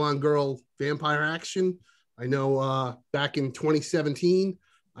girl-on-girl vampire action. I know back in 2017,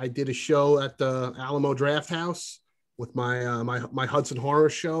 I did a show at the Alamo Draft House with my my Hudson Horror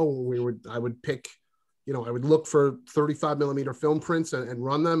show. I would pick, I would look for 35 millimeter film prints and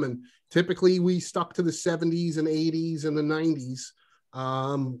run them. And typically we stuck to the 70s and 80s and the 90s.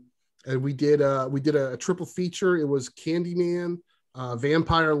 And we did a triple feature. It was Candyman,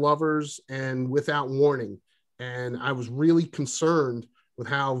 Vampire Lovers, and Without Warning. And I was really concerned with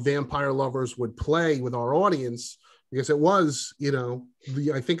how Vampire Lovers would play with our audience, because it was,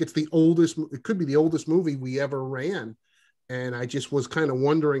 I think it's it could be the oldest movie we ever ran. And I just was kind of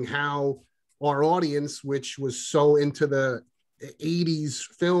wondering how our audience, which was so into the 80s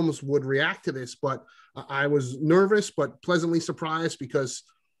films, would react to this. But I was nervous, but pleasantly surprised, because,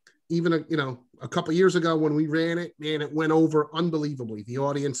 even a couple years ago when we ran it, man, it went over unbelievably. The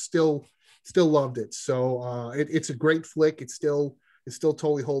audience still loved it. So it's a great flick. It still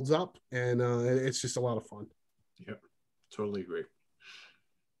totally holds up, and it's just a lot of fun. Yep, totally agree.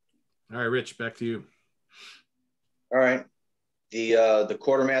 All right, Rich, back to you. All right, the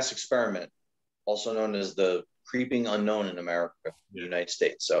Quartermass Experiment, also known as the Creeping Unknown in America, the United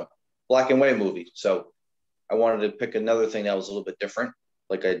States. So black and white movie. So I wanted to pick another thing that was a little bit different,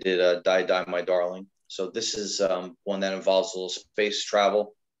 like I did Die, Die, My Darling. So this is one that involves a little space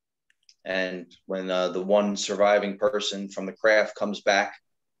travel. And when the one surviving person from the craft comes back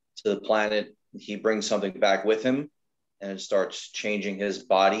to the planet, he brings something back with him, and it starts changing his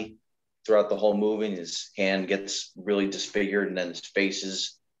body throughout the whole movie. And his hand gets really disfigured, and then his face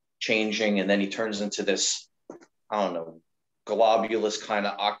is changing. And then he turns into this, I don't know, globulous kind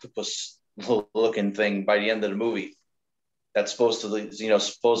of octopus looking thing by the end of the movie that's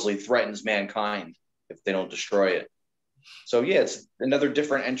supposedly threatens mankind if they don't destroy it. So yeah, it's another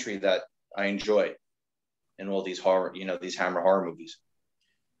different entry that I enjoy in all these horror, these Hammer horror movies.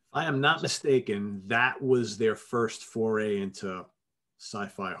 I am not mistaken, that was their first foray into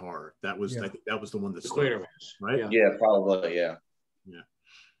sci-fi horror. That was, I think that was the one that started, right? Yeah, probably, yeah.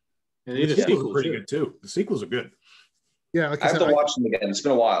 And the sequels are pretty good too. The sequels are good. Yeah, I have to watch them again. It's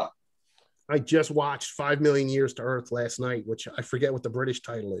been a while. I just watched 5 Million Years to Earth last night, which I forget what the British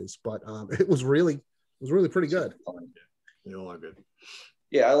title is, but it was really pretty good. They all are good.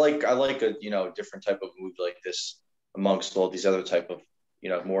 Yeah, I like a different type of movie like this amongst all these other type of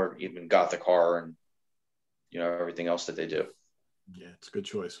more even gothic horror and everything else that they do. Yeah, it's a good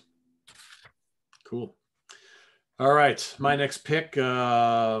choice. Cool. All right, my next pick.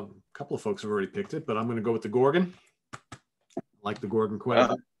 A couple of folks have already picked it, but I'm going to go with the Gorgon. I like the Gorgon quite a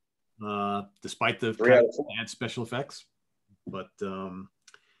bit, despite the kind of bad special effects. But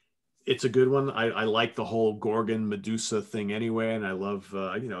it's a good one. I like the whole Gorgon Medusa thing anyway, and I love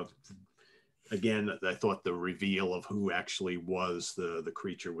again, I thought the reveal of who actually was the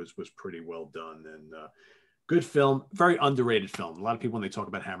creature was pretty well done, and good film, very underrated film. A lot of people when they talk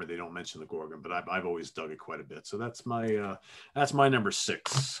about Hammer, they don't mention the Gorgon, but I've always dug it quite a bit. So that's my number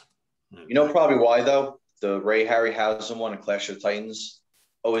 6. And, probably why though? The Ray Harryhausen one in Clash of Titans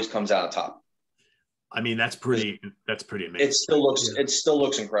always comes out on top. I mean, that's pretty amazing. It still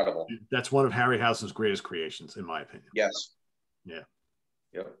looks incredible. That's one of Harryhausen's greatest creations, in my opinion. Yes. Yeah.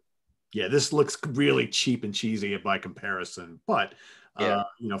 Yep. Yeah, this looks really cheap and cheesy by comparison, but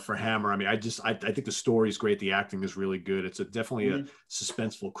for Hammer, I mean, I think the story is great. The acting is really good. It's definitely a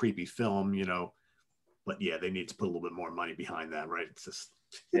suspenseful, creepy film, but yeah, they need to put a little bit more money behind that, right? It's just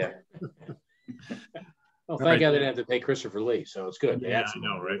Well, thank God they didn't have to pay Christopher Lee, so it's good. Yeah, I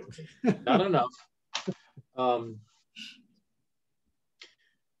know, right? Not enough. Am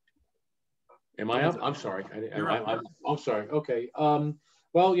I up? I'm sorry. I'm sorry. Okay.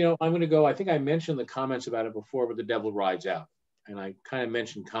 Well, I'm going to go. I think I mentioned the comments about it before, but The Devil Rides Out, and I kind of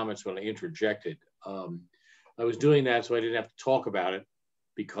mentioned comments when I interjected. I was doing that so I didn't have to talk about it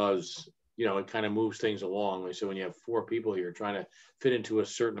because it kind of moves things along. So when you have 4 people here trying to fit into a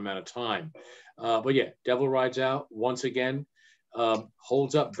certain amount of time, but yeah, Devil Rides Out once again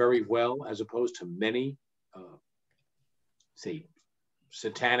holds up very well as opposed to many,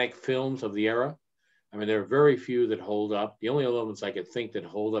 satanic films of the era. I mean, there are very few that hold up. The only other ones I could think that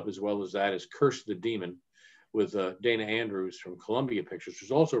hold up as well as that is Curse of the Demon with Dana Andrews from Columbia Pictures, which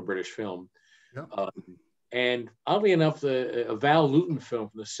is also a British film. Yeah. And oddly enough, a Val Lewton film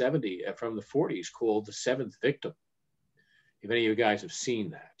from the 40s called The Seventh Victim. If any of you guys have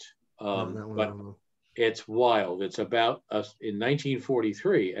seen that. But it's wild. It's about us in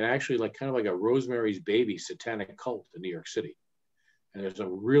 1943 and actually kind of like a Rosemary's Baby satanic cult in New York City. And there's a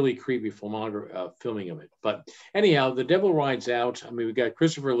really creepy filming of it. But anyhow, The Devil Rides Out. I mean, we got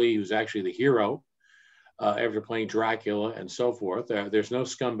Christopher Lee, who's actually the hero after playing Dracula and so forth. There's no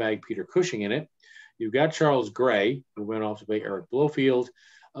scumbag Peter Cushing in it. You've got Charles Gray, who went off to play Eric Blofeld.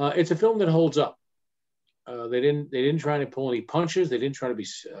 It's a film that holds up. They didn't try to pull any punches. They didn't try to be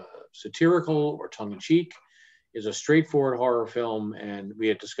satirical or tongue-in-cheek. It's a straightforward horror film, and we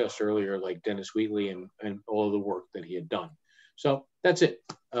had discussed earlier, like Dennis Wheatley and all of the work that he had done. So that's it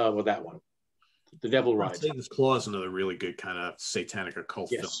with that one. The Devil Rides. Satan's Claw is another really good kind of satanic occult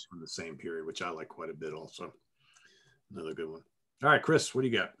film from the same period, which I like quite a bit also. Another good one. All right, Chris, what do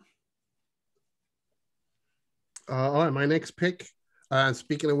you got? All right, my next pick.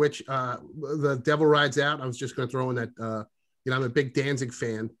 Speaking of which, The Devil Rides Out. I was just going to throw in that. I'm a big Danzig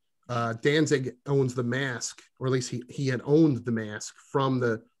fan. Danzig owns the mask, or at least he had owned the mask from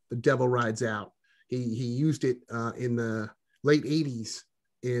the Devil Rides Out. He used it in the late 80s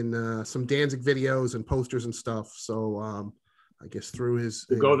in some Danzig videos and posters and stuff. So I guess through his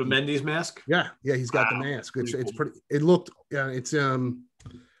go to Mendy's mask. Yeah, he's got the mask. It's pretty. It looked. It's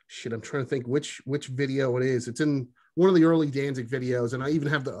shit. I'm trying to think which video it is. It's in one of the early Danzig videos, and I even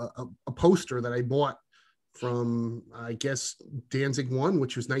have a poster that I bought from I guess Danzig 1,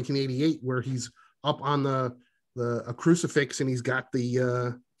 which was 1988, where he's up on a crucifix and he's got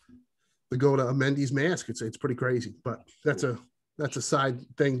the go to Mendy's mask. It's pretty crazy, but that's a side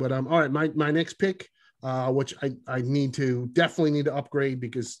thing. But all right, my next pick, which I definitely need to upgrade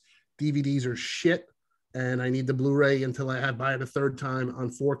because DVDs are shit, and I need the Blu-ray until I buy it a third time on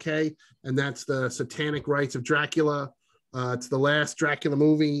 4K, and that's the Satanic Rites of Dracula. It's the last Dracula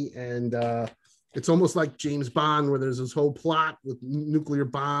movie, and it's almost like James Bond, where there's this whole plot with nuclear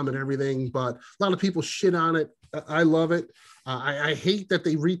bomb and everything, but a lot of people shit on it. I love it. I hate that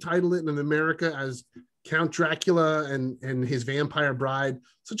they retitled it in America as Count Dracula and his Vampire Bride.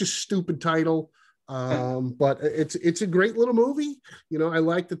 Such a stupid title. But it's a great little movie. You know, I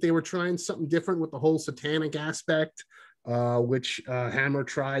like that they were trying something different with the whole satanic aspect, which Hammer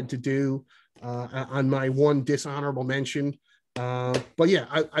tried to do on my one dishonorable mention. But yeah,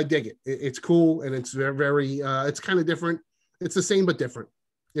 I dig it. It's cool, and it's very it's kind of different. It's the same but different.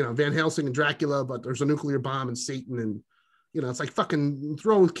 You know, Van Helsing and Dracula, but there's a nuclear bomb and Satan, and you know, it's like fucking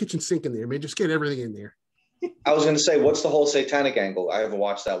throw a kitchen sink in there, man. Just get everything in there. I was going to say, what's the whole satanic angle? I haven't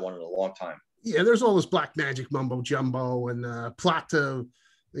watched that one in a long time. Yeah, there's all this black magic mumbo jumbo and plot to,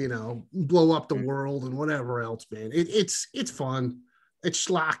 you know, blow up the world and whatever else, man. It's fun. It's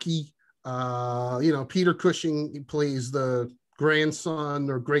schlocky. You know, Peter Cushing plays the grandson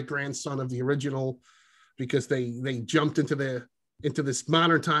or great grandson of the original, because they jumped into this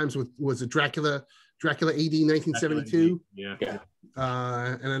modern times with, was it Dracula AD 1972? Yeah.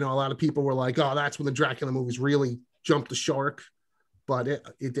 And I know a lot of people were like, oh, that's when the Dracula movies really jumped the shark. But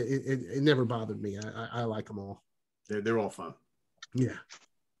it never bothered me. I like them all. They're all fun. Yeah,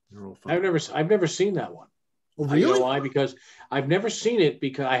 they're all fun. I've never seen that one. Oh, really? You know why? Because I've never seen it,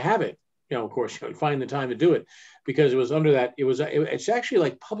 because I have it. You know, of course, you find the time to do it, because it was under that. It's actually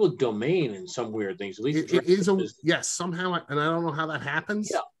like public domain in some weird things. At least it is. Yes, somehow, and I don't know how that happens.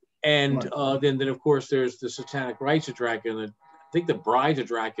 Yeah, and right. Then of course there's the Satanic Rites of Dracula. And I think the Brides of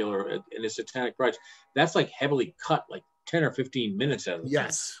Dracula and the Satanic Rites. That's like heavily cut, like 10 or 15 minutes out of the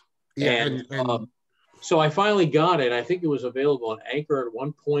yes. Thing. Yeah, and so I finally got it. I think it was available on Anchor at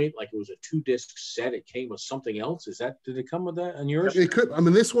one point. Like it was a 2-disc set. It came with something else. Did it come with that on yours? It could. I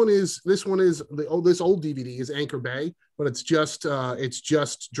mean, this one is this old DVD is Anchor Bay, but it's just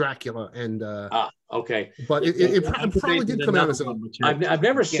Dracula and. Okay. But it probably did come out as a. I've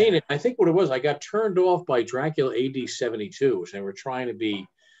never seen it. I think what it was, I got turned off by Dracula AD 72, which they were trying to be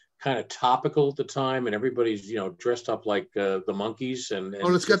kind of topical at the time, and everybody's, you know, dressed up like the monkeys, and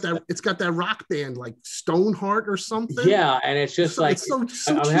it's got that rock band like Stoneheart or something. Yeah, and it's just like so I'm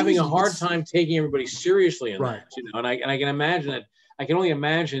cheesy. having a hard time taking everybody seriously in right. that, you know. And I can imagine it. I can only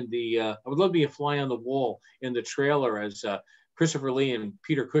imagine I would love to be a fly on the wall in the trailer as Christopher Lee and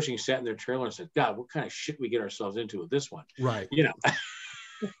Peter Cushing sat in their trailer and said, "God, what kind of shit we get ourselves into with this one?" Right. You know.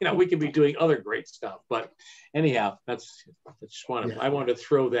 You know, we could be doing other great stuff, but anyhow, I wanted to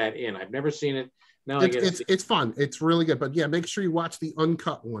throw that in. I've never seen it. Now it's fun. It's really good, but yeah, make sure you watch the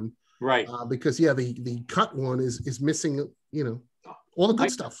uncut one, right? Because the cut one is missing, you know, all the good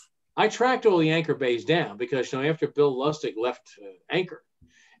stuff. I tracked all the Anchor Bays down because, you know, after Bill Lustig left Anchor,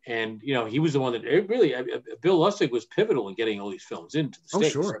 and you know, he was the one that Bill Lustig was pivotal in getting all these films into the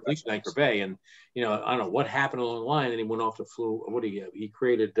States, sure. or at least in Anchor Bay. And you know, I don't know what happened along the line, and he went off to he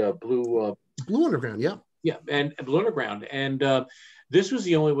created Blue Underground, and Blue Underground, and this was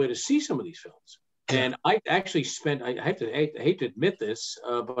the only way to see some of these films. And I actually spent, I hate to admit this,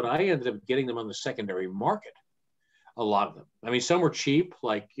 but I ended up getting them on the secondary market. A lot of them. I mean, some were cheap,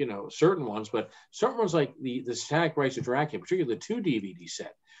 like, you know, certain ones, but certain ones like the Satanic Rites of Dracula, particularly the 2 DVD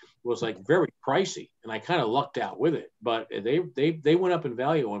set, was like very pricey, and I kind of lucked out with it. But they went up in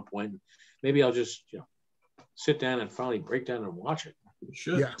value at one point. Maybe I'll just, you know, sit down and finally break down and watch it.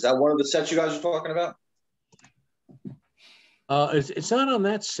 Sure. Yeah. Is that one of the sets you guys are talking about? It's not on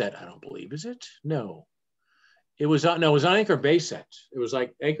that set, I don't believe, is it? No. It was on Anchor Bay set. It was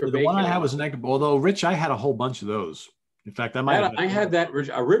like Anchor Bay. The one I had was an Anchor. Although Rich, I had a whole bunch of those. In fact, I had that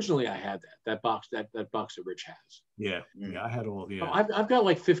originally. I had that box that Rich has. Yeah, I had all. Yeah, I've got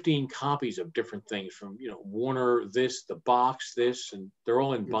like 15 copies of different things from, you know, Warner, the box, and they're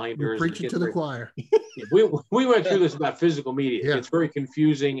all in binders. Preaching to the choir. We went through this about physical media. Yeah. It's very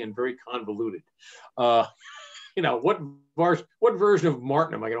confusing and very convoluted. You know, what version of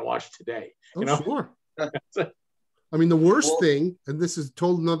Martin am I going to watch today? You know? Sure. I mean, the worst thing, and this is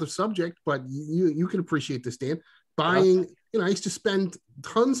total another subject, but you can appreciate this, Dan. Buying, I used to spend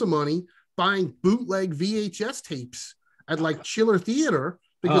tons of money buying bootleg VHS tapes at like Chiller Theater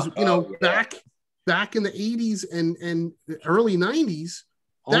because back in the 80s and early 90s,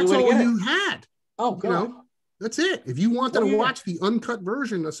 that's all you had. Oh, God. That's it. If you wanted to watch the uncut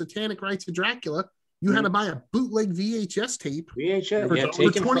version of Satanic Rites of Dracula, you had to buy a bootleg VHS tape. For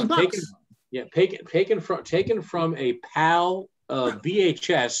 $20. Taken from a PAL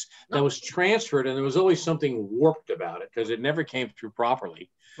VHS that was transferred, and there was always something warped about it because it never came through properly.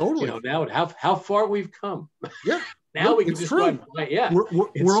 Totally. Now how far we've come. Yeah. Now we can just go and buy,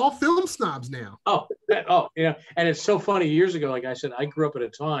 we're all film snobs now. And it's so funny. Years ago, like I said, I grew up at a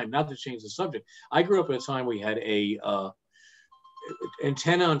time, not to change the subject, I grew up at a time we had a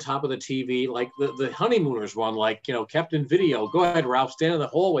antenna on top of the TV, like the Honeymooners one, like, kept in video. Go ahead, Ralph, stand in the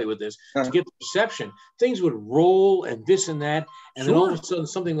hallway with this to get the reception. Things would roll and this and that. And then all of a sudden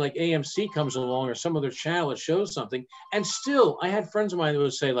something like AMC comes along or some other channel that shows something. And still, I had friends of mine that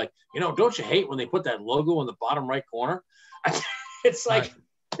would say, like, don't you hate when they put that logo in the bottom right corner? It's like,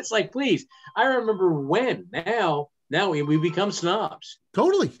 please. I remember when. Now we become snobs.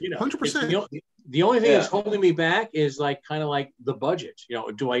 Totally, 100%. The only thing that's holding me back is kind of like the budget.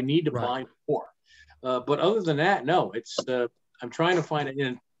 Do I need to buy more? But other than that, no. It's I'm trying to find it.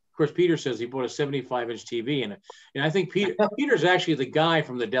 And of course, Peter says he bought a 75-inch TV, and I think Peter's actually the guy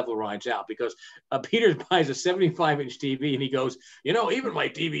from The Devil Rides Out, because Peter buys a 75-inch TV and he goes, even my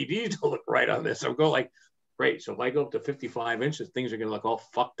DVDs don't look right on this. I'm going like, great. So if I go up to 55 inches, things are going to look all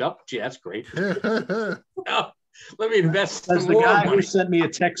fucked up. Gee, that's great. Let me invest. That's the guy who sent me a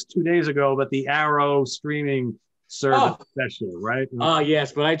text 2 days ago about the Arrow streaming service special, right?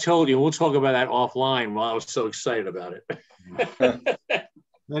 Yes, but I told you we'll talk about that offline. While I was so excited about it.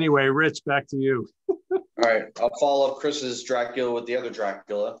 Anyway, Rich, back to you. All right, I'll follow up Chris's Dracula with the other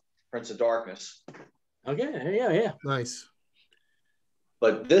Dracula, Prince of Darkness. Okay, yeah. Nice.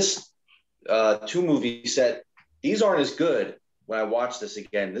 But this 2-movie set, these aren't as good when I watch this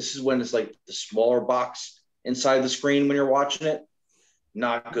again. This is when it's like the smaller box inside the screen when you're watching it.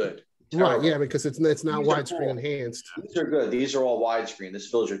 Not good. Terrible. Right, yeah, because it's not widescreen enhanced. These are good. These are all widescreen. This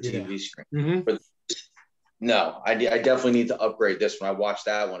fills your TV screen. Mm-hmm. But no, I definitely need to upgrade this when I watch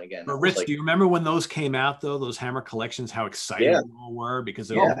that one again. But Rich, do you remember when those came out, though, those Hammer collections, how excited they all were? Because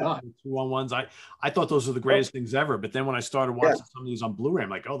they were 2-on-1s. I thought those were the greatest things ever. But then when I started watching some of these on Blu-ray, I'm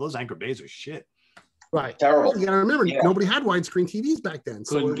like, oh, those Anchor Bays are shit. Right. Terrible. You got to remember, nobody had widescreen TVs back then.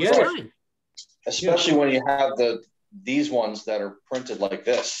 Couldn't get it. Especially when you have these ones that are printed like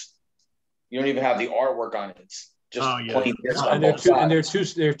this. You don't even have the artwork on it. It's just plain disc on both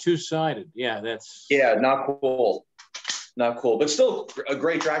sides. They're two-sided. Yeah, that's not cool. Not cool. But still a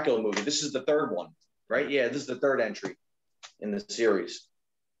great Dracula movie. This is the third one, right? Yeah, this is the third entry in the series.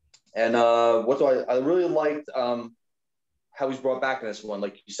 And I really liked how he's brought back in this one,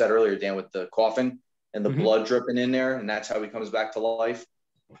 like you said earlier, Dan, with the coffin and the blood dripping in there, and that's how he comes back to life.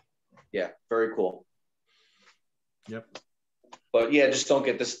 Yeah, very cool. Yep. But yeah, just don't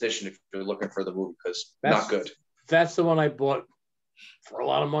get this edition if you're looking for the movie, because not good. That's the one I bought for a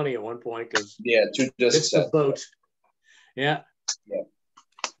lot of money at one point, because 2 discs. It's the boat. Yeah.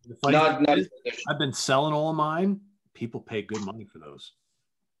 I've been selling all of mine. People pay good money for those.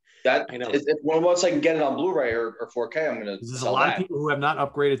 I know. Once I can get it on Blu-ray or 4K, I'm going to. There's a lot of people who have not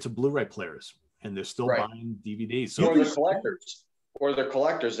upgraded to Blu-ray players, and they're still buying DVDs. So or they're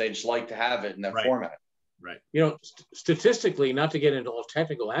collectors. They just like to have it in that format. Right. Statistically, not to get into all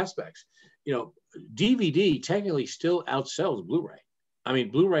technical aspects, DVD technically still outsells Blu-ray. I mean,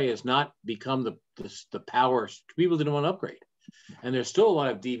 Blu-ray has not become the power. People didn't want to upgrade. And there's still a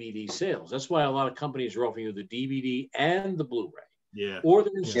lot of DVD sales. That's why a lot of companies are offering you the DVD and the Blu-ray. Yeah. Or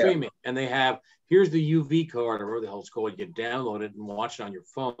they're in streaming, and they have, here's the UV card, or whatever the hell it's called. You can download it and watch it on your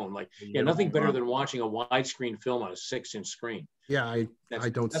phone. Like, nothing better than watching a widescreen film on a 6-inch screen. Yeah, I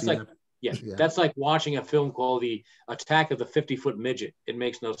don't see that. Yeah, that's like watching a film called The Attack of the 50-Foot Midget. It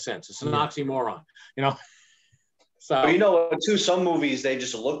makes no sense. It's an oxymoron, So too, some movies, they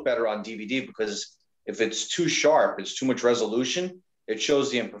just look better on DVD because if it's too sharp, it's too much resolution, it shows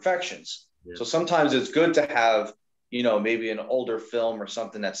the imperfections. Yeah. So sometimes it's good to have, maybe an older film or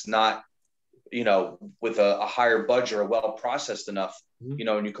something that's not, with a higher budget or well processed enough, and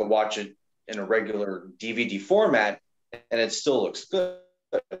you can watch it in a regular DVD format and it still looks good.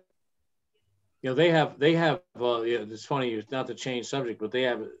 They have. It's funny, not to change subject, but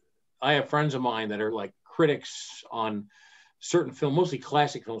I have friends of mine that are like critics on certain film, mostly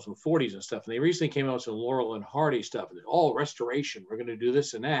classic films from the 40s and stuff. And they recently came out with some Laurel and Hardy stuff. And all restoration, we're going to do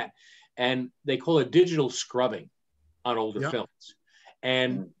this and that. And they call it digital scrubbing. on older films.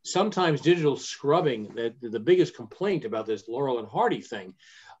 And sometimes digital scrubbing, the biggest complaint about this Laurel and Hardy thing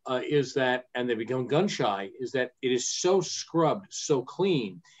is that, and they become gun shy, is that it is so scrubbed, so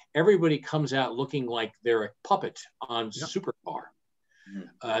clean. Everybody comes out looking like they're a puppet on Supercar.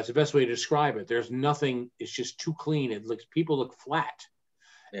 It's the best way to describe it. There's nothing, it's just too clean. People look flat.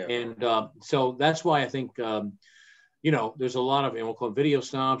 Yeah. And so that's why I think, there's a lot of, we'll call them video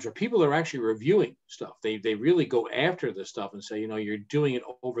snobs, or people that are actually reviewing stuff. They really go after this stuff and say, you're doing it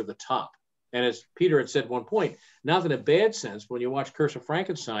over the top. And as Peter had said at one point, not in a bad sense, when you watch Curse of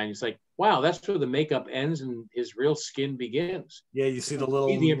Frankenstein, it's like, wow, that's where the makeup ends and his real skin begins. Yeah, you see the little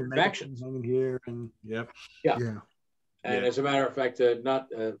imperfections in here, and yeah. And as a matter of fact,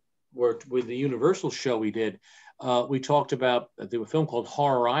 with the Universal show we did, we talked about a film called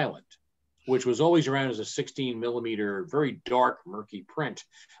Horror Island, which was always around as a 16 millimeter, very dark, murky print.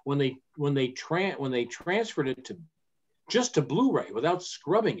 When they transferred it to Blu-ray without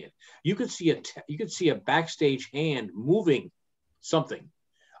scrubbing it, you could see a backstage hand moving something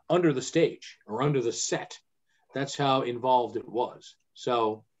under the stage or under the set. That's how involved it was.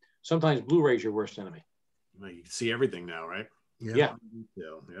 So sometimes Blu-ray is your worst enemy. Well, you can see everything now, right? Yeah.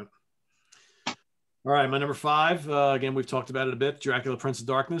 All right, my number 5. Again, we've talked about it a bit. Dracula, Prince of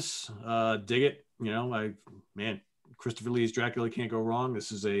Darkness. Dig it. Christopher Lee's Dracula, can't go wrong.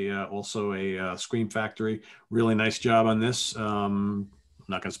 This is also a Scream Factory. Really nice job on this. I'm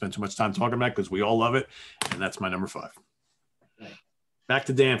not going to spend too much time talking about it because we all love it, and that's my number 5. Right. Back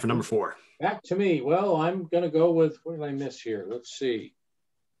to Dan for number 4. Back to me. Well, I'm going to go with, what did I miss here? Let's see.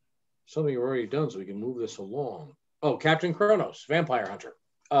 Something you've already done, so we can move this along. Oh, Captain Kronos, Vampire Hunter.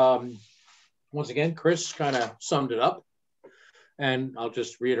 Once again, Chris kind of summed it up, and I'll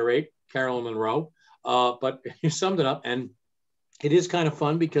just reiterate Carolyn Monroe. But he summed it up, and it is kind of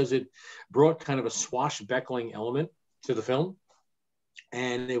fun because it brought kind of a swashbuckling element to the film,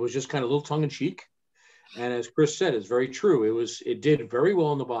 and it was just kind of a little tongue-in-cheek. And as Chris said, it's very true. It did very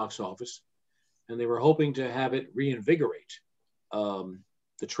well in the box office, and they were hoping to have it reinvigorate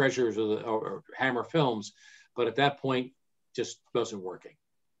the treasures of or Hammer films, but at that point, just wasn't working,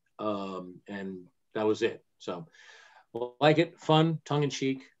 and that was it. So, like it, fun,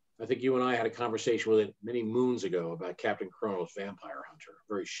 tongue-in-cheek. I think you and I had a conversation with it many moons ago about Captain Kronos, Vampire Hunter.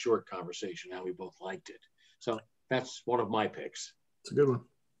 A very short conversation, how we both liked it. So that's one of my picks. It's a good one.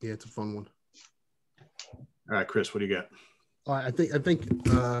 Yeah, it's a fun one. All right, Chris, what do you got? I think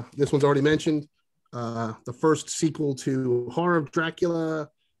this one's already mentioned. The first sequel to Horror of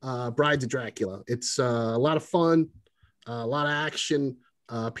Dracula, Brides of Dracula. It's a lot of fun, a lot of action.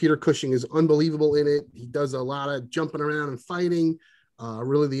 Peter Cushing is unbelievable in it. He does a lot of jumping around and fighting.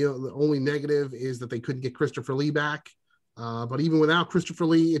 Really, the only negative is that they couldn't get Christopher Lee back. But even without Christopher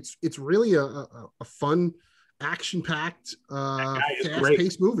Lee, it's really a fun, action-packed,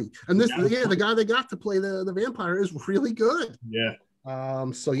 fast-paced movie. And the guy they got to play the vampire is really good. Yeah.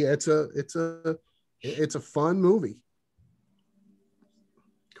 So yeah, it's a fun movie.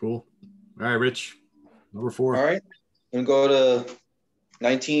 Cool. All right, Rich, number 4. All right, I'm gonna go to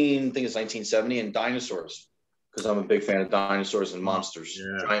 1970 and dinosaurs, because I'm a big fan of dinosaurs and monsters,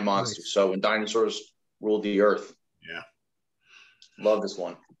 giant monsters. Nice. So when dinosaurs ruled the earth. Yeah. Love this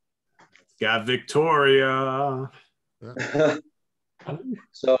one. Got Victoria.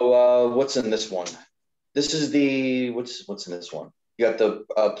 So what's in this one? This is what's in this one? You got the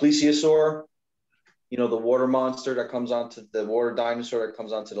plesiosaur, the water monster that comes onto the water dinosaur that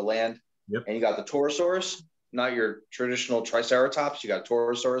comes onto the land. Yep. And you got the Torosaurus, not your traditional Triceratops. You got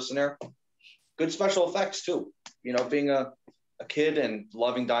Torosaurus in there. Good special effects too. Being a kid and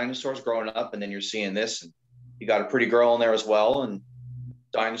loving dinosaurs growing up, and then you're seeing this, and you got a pretty girl in there as well, and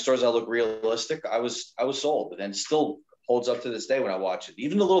dinosaurs that look realistic. I was sold, and still holds up to this day when I watch it.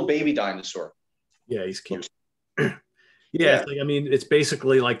 Even the little baby dinosaur. Yeah, he's cute. Yeah. It's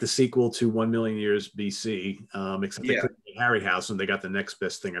basically like the sequel to 1 Million Years BC, except they couldn't get Harryhausen. They got the next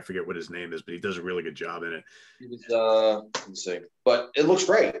best thing. I forget what his name is, but he does a really good job in it. Let's see. But it looks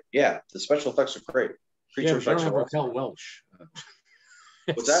great. Yeah, the special effects are great. Creature effects are Raquel Welch.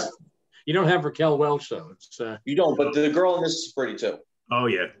 What's that? You don't have Raquel Welch, though. You don't, but the girl in this is pretty, too. Oh,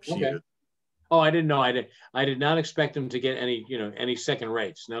 yeah. She is. Oh, I didn't know. I did not expect him to get any second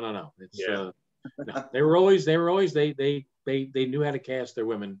rates. No. No. They knew how to cast their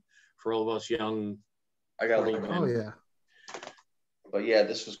women for all of us young. I got a little men. Oh yeah. But yeah,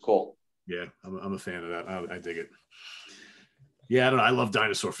 this was cool. Yeah, I'm a fan of that. I dig it. Yeah, I don't know. I love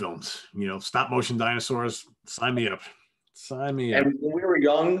dinosaur films. Stop motion dinosaurs. Sign me up. Sign me up. And when we were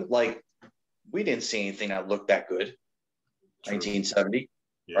young, we didn't see anything that looked that good. True. 1970,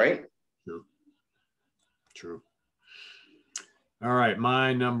 right? True. All right,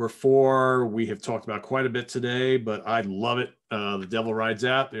 my number 4, we have talked about quite a bit today, but I love it. The Devil Rides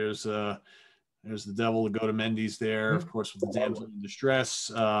Out. There's the devil to go to Mendes there, of course, with the damsel in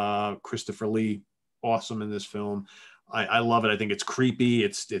distress. Christopher Lee, awesome in this film. I love it. I think it's creepy.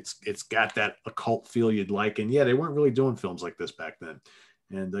 It's got that occult feel you'd like. And yeah, they weren't really doing films like this back then.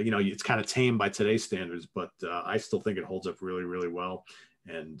 And it's kind of tame by today's standards, but I still think it holds up really, really well.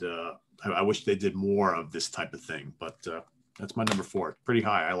 And I wish they did more of this type of thing. But that's my number 4. Pretty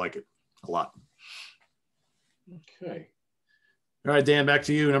high. I like it a lot. Okay. All right, Dan, back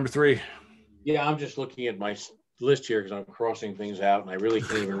to you. Number 3. Yeah, I'm just looking at my list here because I'm crossing things out, and I really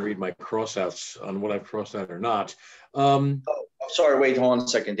can't even read my crossouts on what I've crossed out or not. I'm sorry. Wait, hold on a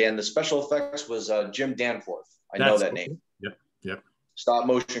second, Dan. The special effects was Jim Danforth. I know that name. Yep. Stop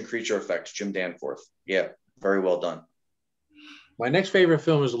motion creature effects, Jim Danforth. Yeah, very well done. My next favorite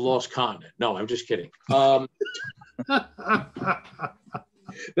film is The Lost Continent. No, I'm just kidding. That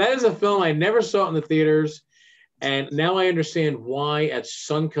is a film I never saw in the theaters, and now I understand why at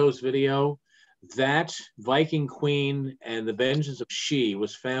Suncoast Video that Viking Queen and The Vengeance of She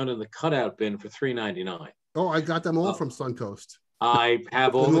was found in the cutout bin for $3.99. Oh, I got them all from Suncoast. I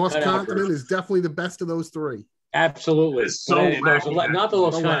have all the the Lost cutout Continent versions. is definitely the best of those 3. Absolutely. Not the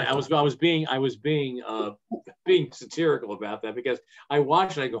Lost So Continent. wacky. I was being satirical about that because I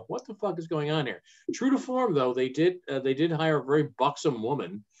watched it. I go, what the fuck is going on here? True to form, though, they did hire a very buxom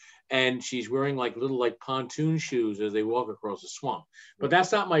woman, and she's wearing little pontoon shoes as they walk across the swamp. But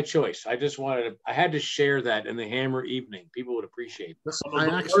that's not my choice. I had to share that in the Hammer evening. People would appreciate it. Some of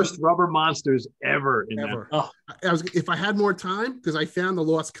the worst rubber monsters ever. If I had more time, because I found the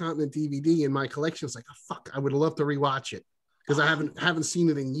Lost Continent DVD in my collection, it's like, oh, fuck, I would love to rewatch it because I haven't seen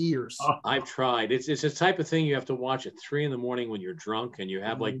it in years. I've tried. It's a type of thing you have to watch at 3 a.m. when you're drunk and you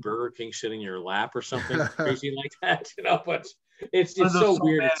have Burger King sitting in your lap or something crazy like that, But it's so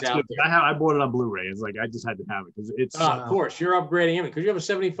weird. It's out there. I bought it on Blu-ray. It's like I just had to have it because it's. Of course, you're upgrading it because you have a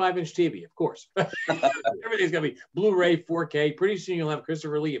 75-inch TV. Of course, everything's gonna be Blu-ray, 4K. Pretty soon you'll have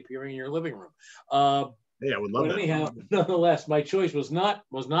Christopher Lee appearing in your living room. Yeah, I would love that. Anyhow, nonetheless, my choice was not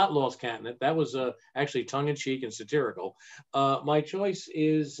Lost Continent. That was actually tongue-in-cheek and satirical. My choice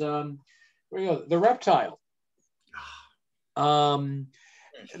is The Reptile.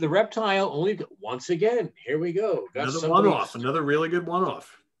 The Reptile only once again. Here we go. Another one-off. Another really good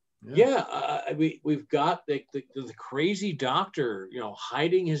one-off. We've got the crazy doctor,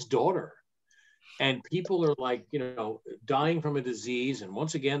 hiding his daughter, and people are dying from a disease. And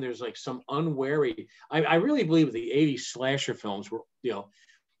once again, there's some unwary. I really believe the 80s slasher films were,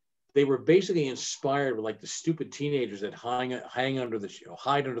 they were basically inspired with the stupid teenagers that hide under the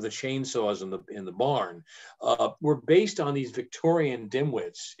chainsaws in the barn. Were based on these Victorian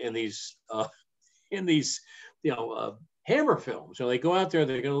dimwits in these Hammer films. They go out there,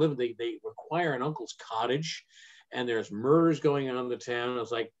 they're going to live. They require an uncle's cottage, and there's murders going on in the town.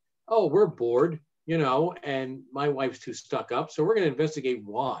 It's like, oh, we're bored, and my wife's too stuck up, so we're going to investigate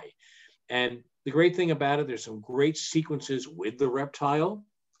why. And the great thing about it, there's some great sequences with the reptile,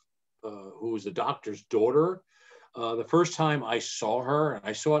 who was the doctor's daughter. The first time I saw her, and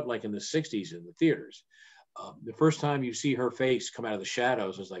I saw it in the 60s in the theaters, the first time you see her face come out of the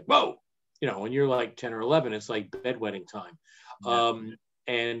shadows, it's like, whoa, when you're 10 or 11, it's like bedwetting time.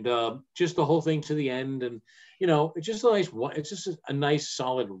 Just the whole thing to the end. And, it's just a nice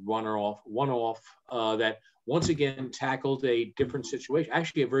solid one-off that once again tackled a different situation,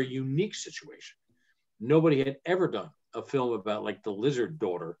 actually a very unique situation. Nobody had ever done a film about the lizard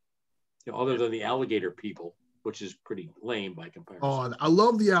daughter, other than the alligator people, which is pretty lame by comparison. Oh, I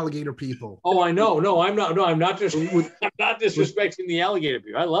love the alligator people. Oh, I know. No, I'm not. No, I'm not disrespecting the alligator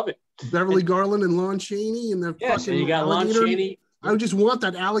people. I love it. Beverly Garland and Lon Chaney and the fucking and you got alligator. Lon Chaney. I just want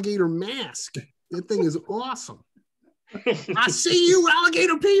that alligator mask. That thing is awesome. I see you,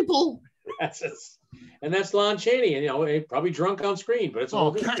 alligator people. And that's Lon Chaney, and probably drunk on screen, but it's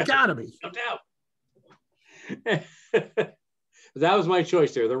all gotta be. No doubt. That was my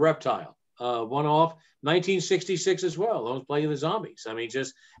choice there, The Reptile. One-off, 1966 as well. I was playing the zombies. I mean,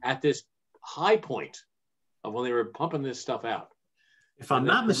 just at this high point of when they were pumping this stuff out. If I'm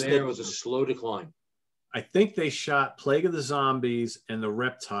not mistaken, there was a slow decline. I think they shot Plague of the Zombies and The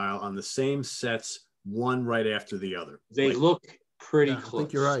Reptile on the same sets, one right after the other. They look pretty close. I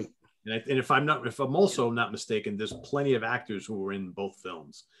think you're right. And if I'm also not mistaken, there's plenty of actors who were in both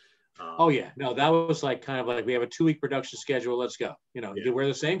films. No, that was we have a 2-week production schedule. Let's go. You wear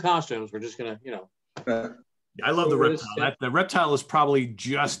the same costumes. We're just gonna, I love The Reptile. The Reptile is probably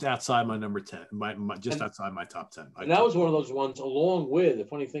just outside my number 10, outside my top 10. And that was one of those ones, along with the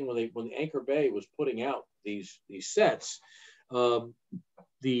funny thing when Anchor Bay was putting out these sets.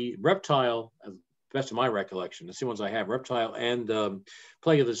 The Reptile, best of my recollection, that's the ones I have, Reptile and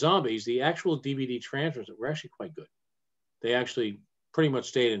Plague of the Zombies, the actual DVD transfers were actually quite good. They actually pretty much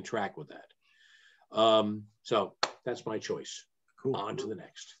stayed in track with that. So that's my choice. Cool. On to the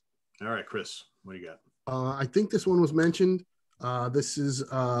next. All right, Chris, what do you got? I think this one was mentioned. This is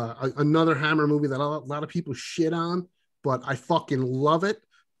another Hammer movie that a lot of people shit on, but I fucking love it.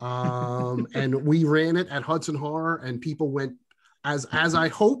 And we ran it at Hudson Horror, and people went, as I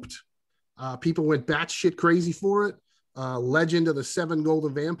hoped, people went batshit crazy for it. Legend of the Seven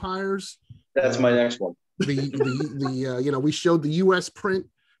Golden Vampires. That's my next one. We showed the U.S. print,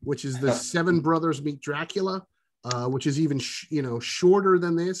 which is the Seven Brothers Meet Dracula, which is even shorter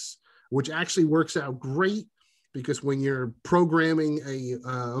than this, which actually works out great because when you're programming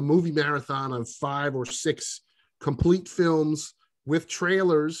a movie marathon of 5 or 6 complete films with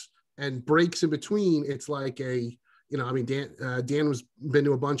trailers and breaks in between, it's like Dan was been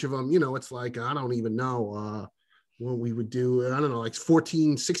to a bunch of them. It's like, I don't even know what we would do. I don't know, like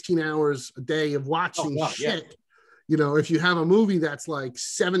 14, 16 hours a day of watching shit. Yeah. If you have a movie that's like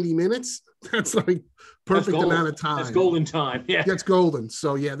 70 minutes, that's like perfect amount of time. That's golden time. Yeah. That's golden.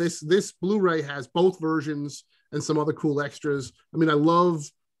 So yeah, this Blu-ray has both versions and some other cool extras. I mean, I love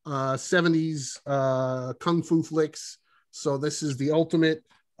 70s kung fu flicks. So this is the ultimate.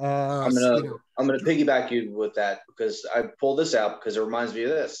 I'm gonna piggyback you with that because I pulled this out because it reminds me of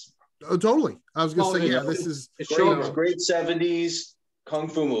this. Oh, totally. I was gonna say, this is great 70s kung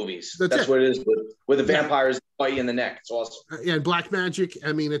fu movies. That's what it is with the vampires bite you in the neck. It's awesome. Yeah, and black magic.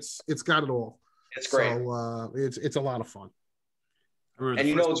 I mean, it's got it all. It's great. So it's a lot of fun. And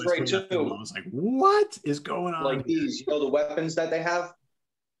it's great too. I was like, what is going on? Like these, the weapons that they have.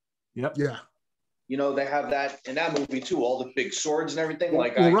 Yep. Yeah. They have that in that movie too, all the big swords and everything.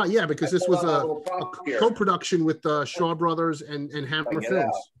 Because this was a co-production with Shaw Brothers and Hammer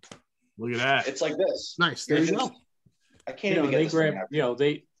Films. Look at that. It's like this. Nice. There you go. I can't even get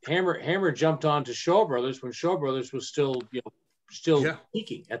this. Hammer jumped on to Shaw Brothers when Shaw Brothers was still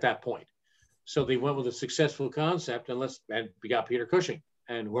peaking at that point. So they went with a successful concept and we got Peter Cushing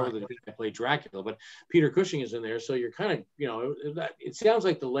and whoever the guy played Dracula, but Peter Cushing is in there. So you're kind of, it sounds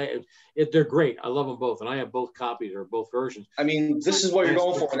like they're great. I love them both. And I have both copies or both versions. I mean, this is what you're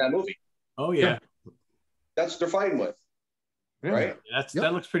going for in that movie. Oh yeah. That's what they're fighting with. Yeah. Right.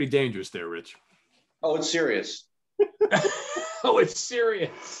 That looks pretty dangerous there, Rich. Oh, it's serious. Oh, it's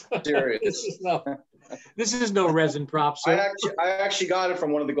serious. Serious. This is no resin prop. Sir. I actually got it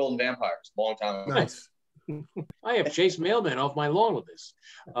from one of the Golden Vampires a long time ago. Nice. I have chased mailmen off my lawn with this.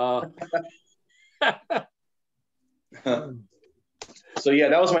 So yeah,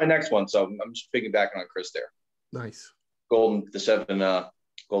 that was my next one. So I'm just piggybacking on Chris there. Nice. The seven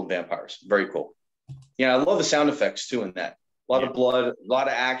Golden Vampires. Very cool. Yeah, I love the sound effects too in that. A lot of blood, a lot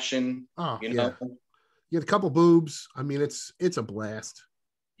of action. Oh, You had a couple boobs. I mean, it's a blast.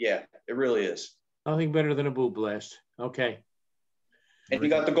 Yeah, it really is. Nothing better than a boob blast. Okay. And you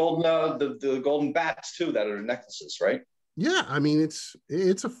got the golden the golden bats too that are necklaces, right? Yeah, I mean it's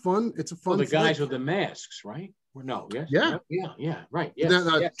a fun the guys with the masks, right? Or no, yes. Yeah, right. Yes,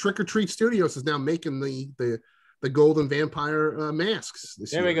 yes. Trick or Treat Studios is now making the golden vampire masks.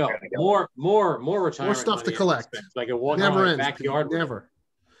 There we go. More retirement. More stuff to collect. Like a walk never ends. Backyard. Never.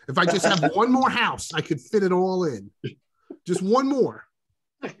 If I just have one more house, I could fit it all in. Just one more.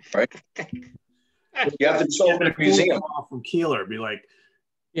 Right. You have to just open a museum. From Keeler, be like,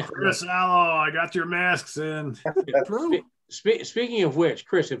 Chris Allo, I got your masks in. Speaking of which,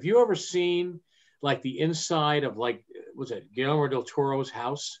 Chris, have you ever seen like the inside of was it Guillermo del Toro's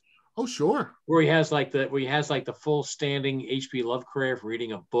house? Oh, sure. Where he has like the full standing H.P. Lovecraft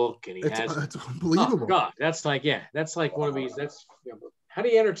reading a book, and it's unbelievable. Oh God, that's like one of these. How do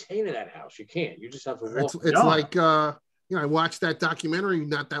you entertain in that house? You can't. You just have to walk. It's like I watched that documentary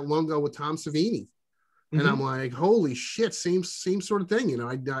not that long ago with Tom Savini, and I'm like, holy shit, same sort of thing.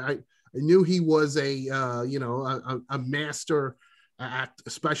 I knew he was a master at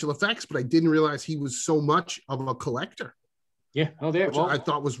special effects, but I didn't realize he was so much of a collector. Yeah. Oh, there. Which I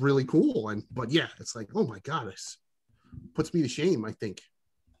thought was really cool. But it's like, oh my God, this puts me to shame, I think.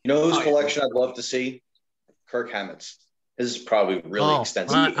 Whose collection I'd love to see? Kirk Hammett's. His is probably really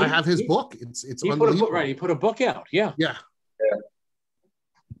extensive. I have his book. It's unbelievable. He put a book out. Yeah. Yeah.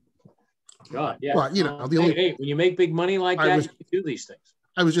 God, yeah. But when you make big money like that, you can do these things.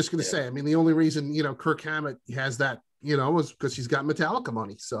 I was just going to say. I mean, the only reason Kirk Hammett has that, was because he's got Metallica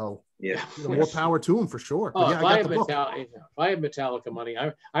money. So more power to him for sure. But if I had Metallica money,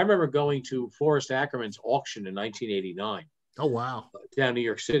 I remember going to Forrest Ackerman's auction in 1989. Oh wow! Down New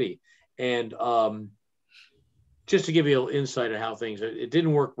York City, and just to give you a little insight of how things, it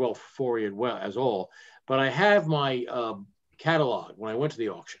didn't work well for you as all, but I have my catalog when I went to the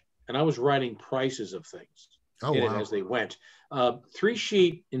auction, and I was writing prices of things in it as they went.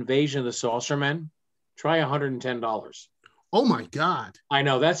 3-sheet Invasion of the Saucermen, try $110. Oh my God. I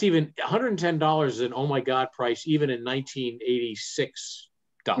know, that's even $110 is an oh my God price, even in $1986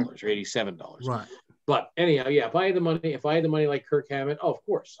 or $87. Right. But anyhow, yeah, if I had the money like Kirk Hammett, oh, of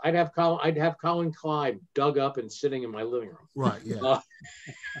course, I'd have Colin Clive dug up and sitting in my living room. Right. Yeah.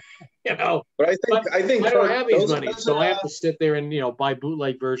 You know, but I think I don't have these money, so I have to sit there and buy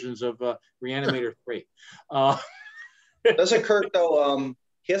bootleg versions of Reanimator 3. Doesn't Kirk though?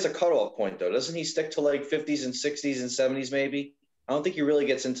 He has a cutoff point though, doesn't he? Stick to like 50s and 60s and 70s maybe. I don't think he really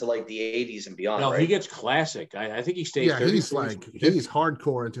gets into like the 80s and beyond. No, right? He gets classic. I think he stays. Yeah, 30, he's 40s, like he's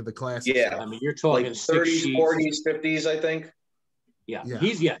hardcore into the classics. Yeah, I mean, you're talking like 30s, 40s, 50s. I think. Yeah.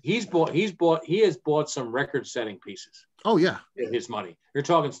 He has bought some record-setting pieces. Oh yeah, with his money. You're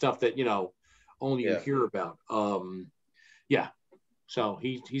talking stuff that only you hear about. Yeah. So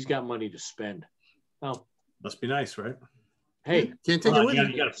he's got money to spend. Oh, must be nice, right? Hey, can't take it with you.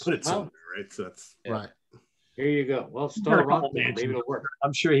 You got to put it somewhere, right? So that's right. Here you go. Well, start a rock band. Maybe it'll work.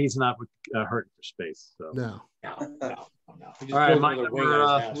 I'm sure he's not hurting for space. So. No. All right, my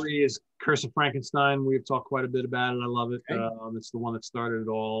number 3 is Curse of Frankenstein. We've talked quite a bit about it. I love it. Okay. It's the one that started it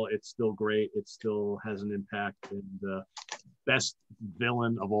all. It's still great. It still has an impact, and best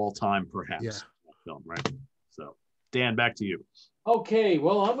villain of all time, perhaps. Yeah. Film, right? So, Dan, back to you. Okay,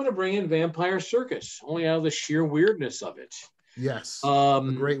 well, I'm going to bring in Vampire Circus, only out of the sheer weirdness of it. Yes. A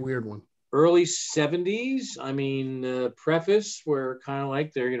great weird one. Early 70s. I mean, preface where kind of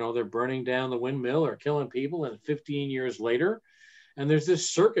like they're burning down the windmill or killing people, and 15 years later, and there's this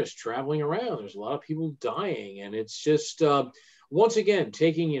circus traveling around. There's a lot of people dying, and it's just once again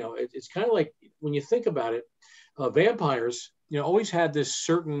taking it's kind of like when you think about it, vampires always had this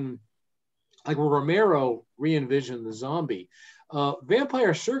certain, like when Romero re-envisioned the zombie.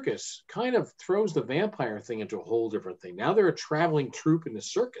 Vampire Circus kind of throws the vampire thing into a whole different thing. Now they're a traveling troupe in the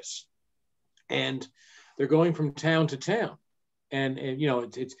circus, and they're going from town to town. And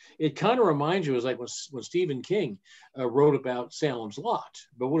it kind of reminds you, it was like when Stephen King wrote about Salem's Lot,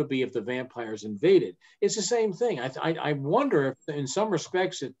 but would it be if the vampires invaded? It's the same thing. I wonder if in some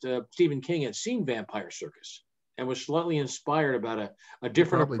respects that Stephen King had seen Vampire Circus and was slightly inspired about a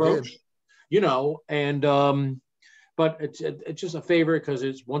different approach, but it's just a favorite because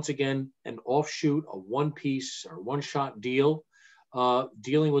it's once again an offshoot, a one-piece or one-shot deal,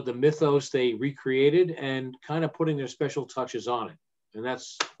 dealing with the mythos they recreated and kind of putting their special touches on it. And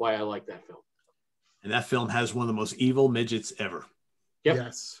that's why I like that film. And that film has one of the most evil midgets ever. Yep.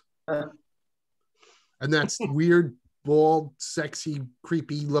 Yes. And that's weird, bald, sexy,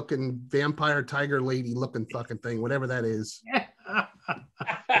 creepy looking vampire tiger lady looking fucking thing, whatever that is.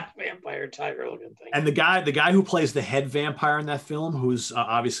 Vampire tiger looking thing. And the guy who plays the head vampire in that film, who's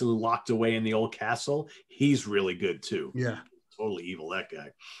obviously locked away in the old castle, he's really good too. Yeah. Totally evil, that guy.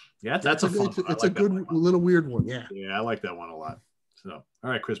 Yeah, that's a fun one. It's a good little weird one. Yeah. Yeah, I like that one a lot. So, all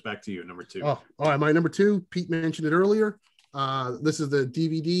right, Chris, back to you. Number 2. Oh, all right. My number 2, Pete mentioned it earlier. This is the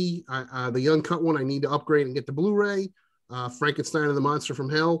DVD, the uncut one. I need to upgrade and get the Blu-ray. Frankenstein and the Monster from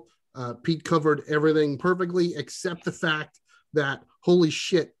Hell. Pete covered everything perfectly except the fact that, holy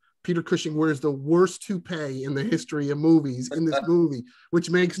shit, Peter Cushing wears the worst toupee in the history of movies in this movie,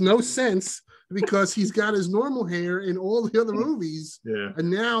 which makes no sense because he's got his normal hair in all the other movies. Yeah.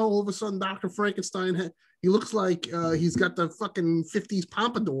 And now all of a sudden, Dr. Frankenstein, he looks like he's got the fucking 50s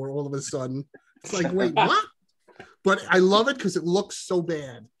pompadour all of a sudden. It's like, wait, what? But I love it because it looks so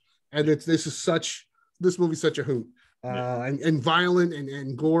bad. And this movie's such a hoot. And violent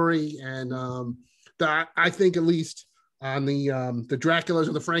and gory. And I think at least on the Draculas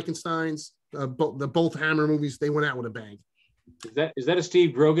or the Frankensteins, both Hammer movies, they went out with a bang. Is that a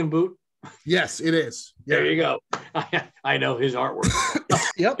Steve Grogan boot? Yes, it is. Yeah. There you go. I know his artwork.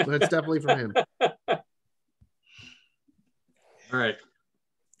 Yep, that's definitely for him. All right.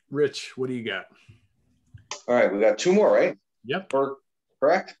 Rich, what do you got? All right, we got 2 more, right? Yep.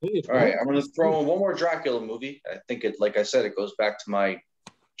 Correct? All right, I'm going to throw in one more Dracula movie. I think like I said, it goes back to my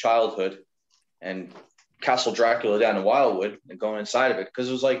childhood and Castle Dracula down in Wildwood and going inside of it because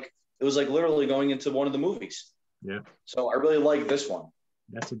it was like literally going into one of the movies. Yeah. So I really like this one.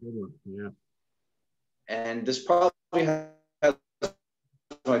 That's a good one. Yeah. And this probably has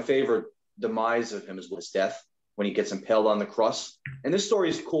my favorite demise of him is his death when he gets impaled on the cross. And this story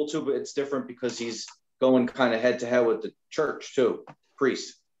is cool too, but it's different because he's going kind of head to head with the church too,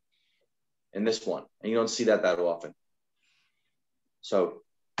 priest in this one. And you don't see that often. So,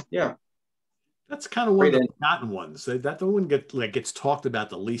 yeah. That's kind of one of the forgotten ones. That the one gets talked about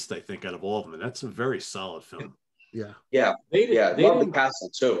the least, I think, out of all of them. And that's a very solid film. Yeah. Love the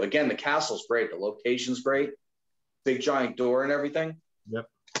castle too. Again, the castle's great. The location's great. Big giant door and everything. Yep.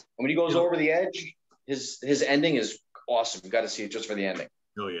 And when he goes over the edge, his ending is awesome. You got to see it just for the ending.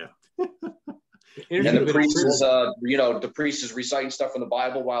 Oh yeah. And the priest is, the priest is reciting stuff from the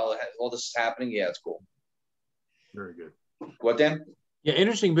Bible while all this is happening. Yeah, it's cool. Very good. What, Dan? Yeah,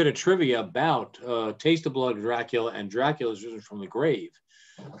 interesting bit of trivia about Taste of Blood, Dracula, and Dracula's Risen from the Grave.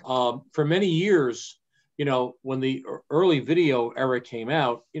 For many years, when the early video era came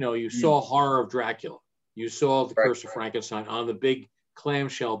out, you saw Horror of Dracula. You saw The Curse of Frankenstein on the big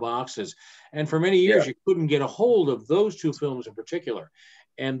clamshell boxes. And for many years, you couldn't get a hold of those two films in particular.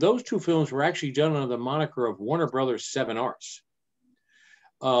 And those two films were actually done under the moniker of Warner Brothers 7 Arts.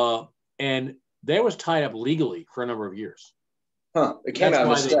 And that was tied up legally for a number of years. Huh. It came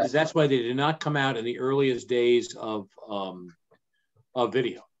that's why they did not come out in the earliest days of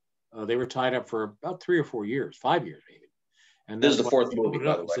video. They were tied up for about 3 or 4 years, 5 years maybe. And this is the fourth movie,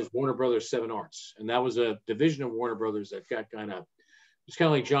 by the way. It says Warner Brothers 7 Arts. And that was a division of Warner Brothers that got it's kind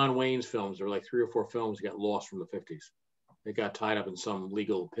of like John Wayne's films. There were like 3 or 4 films that got lost from the 50s. They got tied up in some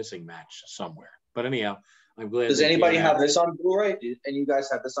legal pissing match somewhere. But anyhow, I'm glad. Does anybody have this on Blu-ray? And you guys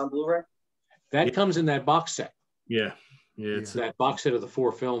have this on Blu-ray? That comes in that box set. Yeah. It's that box set of the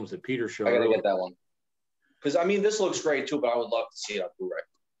 4 films that Peter showed. I gotta get that one. Because this looks great too, but I would love to see it on Blu-ray.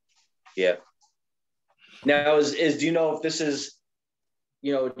 Yeah. Now, do you know if this is,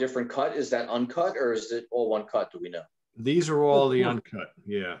 a different cut? Is that uncut or is it all one cut? Do we know? These are all the uncut.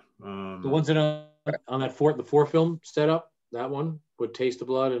 Yeah. The ones that on that the 4 film setup, that one with Taste of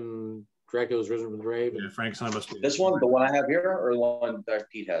Blood and Dracula's Risen from the Grave. Yeah, Frankenstein must be. This one, the one I have here, or the one that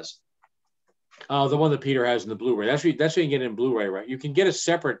Pete has? The one that Peter has in the Blu-ray. That's what you can get in Blu-ray, right? You can get a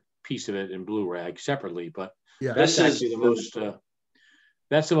separate piece of it in Blu-ray, like separately, but that's actually the most.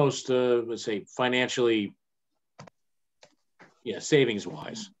 That's the most, let's say, financially,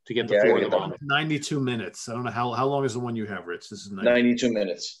 savings-wise to get the 4 of them on it. 92 minutes. I don't know how long is the one you have, Rich. This is 92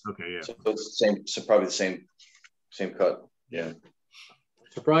 minutes. Okay, yeah. So it's the same. So probably the same cut. Yeah.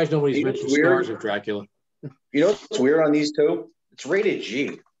 Surprised nobody's mentioned Stars of Dracula. You know what's weird on these two? It's rated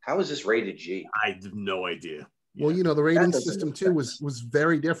G. How is this rated G? I have no idea. Yeah. Well, the rating system too was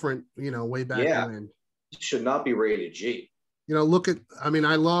very different, way back when. It should not be rated G. Look at, I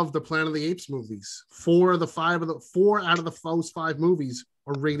love the Planet of the Apes movies. 4 out of those 5 movies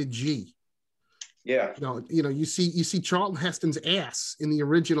are rated G. Yeah. You see Charlton Heston's ass in the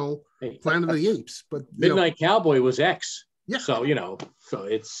original Planet of the Apes, but Midnight Cowboy was X. Yeah. So, so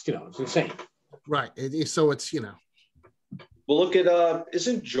it's, it's insane. Right. So it's, Well, look at,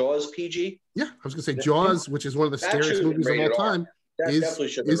 isn't Jaws PG? Yeah. I was going to say Jaws, which is one of the scariest movies of all time, is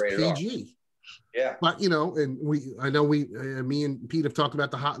PG. Yeah. But, and me and Pete have talked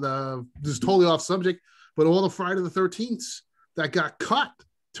about this is totally off subject, but all the Friday the 13th that got cut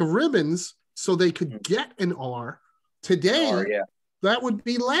to ribbons so they could get an R today, that would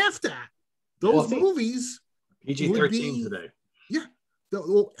be laughed at. Those movies PG-13 today. Yeah.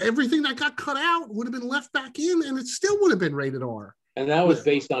 Everything that got cut out would have been left back in and it still would have been rated R. And that was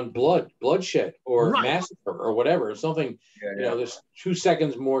based on bloodshed or massacre or whatever. Something, there's 2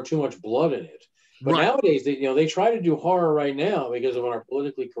 seconds more, too much blood in it. But nowadays, they try to do horror right now because of our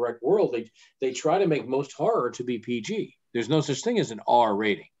politically correct world. They try to make most horror to be PG. There's no such thing as an R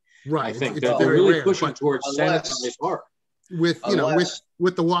rating. Right. I think they're really pushing towards sanitized horror. With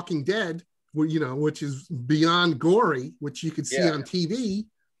The Walking Dead, which is beyond gory, which you could see on TV,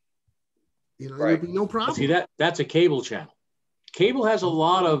 there would be no problem. See, that's a cable channel. Cable has a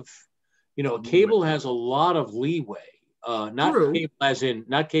lot of, cable has a lot of leeway. Not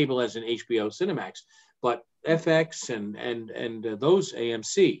cable as in HBO Cinemax, but FX and those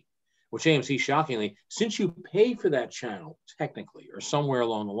AMC, which AMC shockingly, since you pay for that channel technically or somewhere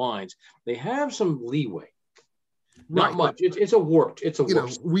along the lines, they have some leeway. Not much. It's a warped.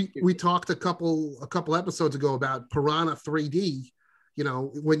 We talked a couple episodes ago about Piranha 3D.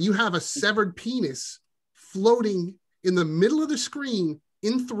 When you have a severed penis floating in the middle of the screen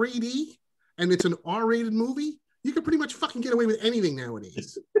in 3D and it's an R-rated movie, you can pretty much fucking get away with anything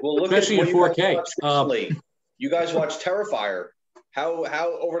nowadays. Well, look especially in 4K. You guys watch Terrifier. How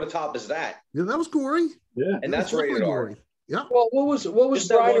over the top is that? Yeah, that was gory. Yeah, and that's rated R. Yeah. Well, what was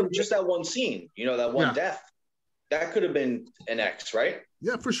just that one scene? That one death. That could have been an X, right?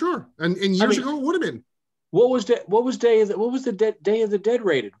 Yeah, for sure. And years ago, it would have been. What was Day of the Dead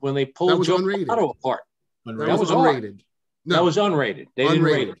rated when they pulled Joe Pilato apart? That was unrated. No, that was unrated. They didn't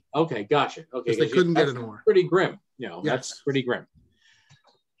rate it. Okay, gotcha. Okay, they couldn't get an R. Pretty grim. That's pretty grim.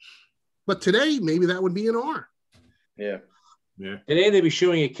 But today, maybe that would be an R. Yeah. Yeah. Today they'd be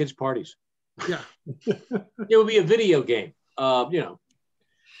showing at kids' parties. Yeah. It would be a video game. You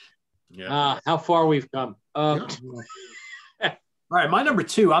know, how far we've come. Yeah. All right, my number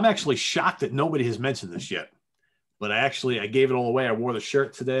 2. I'm actually shocked that nobody has mentioned this yet, but I gave it all away. I wore the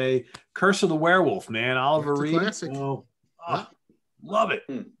shirt today. Curse of the Werewolf, man. Oliver That's a Reed. classic. Love it.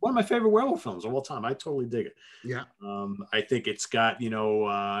 One of my favorite werewolf films of all time. I totally dig it. Yeah. I think it's got,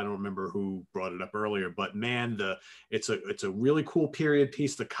 I don't remember who brought it up earlier, but man, it's a really cool period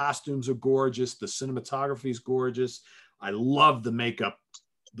piece. The costumes are gorgeous. The cinematography is gorgeous. I love the makeup,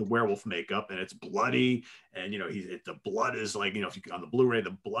 the werewolf makeup, and it's bloody. And, the blood is like, if you on the Blu-ray,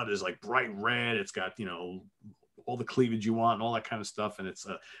 the blood is like bright red. It's got, all the cleavage you want and all that kind of stuff. And it's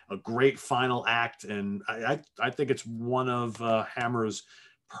a great final act. And I think it's one of Hammer's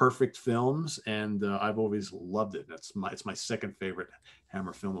perfect films. And I've always loved it. It's my second favorite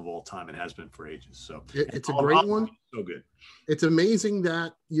Hammer film of all time. It has been for ages. So it's a great one. So good. It's amazing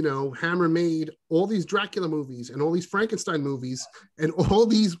that, Hammer made all these Dracula movies and all these Frankenstein movies and all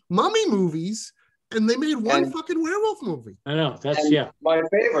these mummy movies, and they made one fucking werewolf movie. I know. My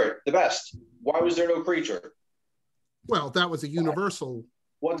favorite, the best. Why was there no creature? Well, that was a universal.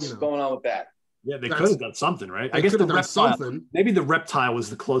 What's going on with that? Yeah, they could have done something, right? I guess the reptile. Maybe the reptile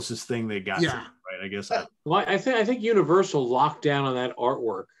was the closest thing they got. Yeah. To, right. I guess. Well, I think Universal locked down on that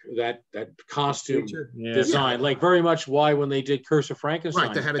artwork, that costume design, like very much why when they did Curse of Frankenstein,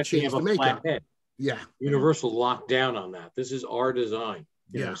 right? They had to change the makeup. Yeah. Universal locked down on that. This is our design.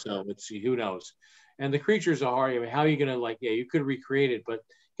 You know, so let's see, who knows? And the creatures are hard. I mean, how are you going to you could recreate it, but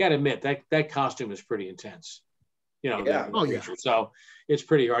you got to admit that costume is pretty intense. So it's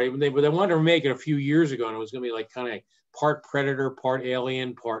pretty hard. They wanted to make it a few years ago, and it was going to be like kind of part predator, part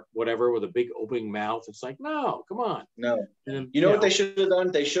alien, part whatever, with a big opening mouth. It's like, no, come on. No. And, you know what they should have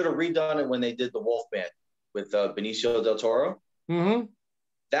done? They should have redone it when they did the Wolfman with Benicio del Toro. Mm-hmm.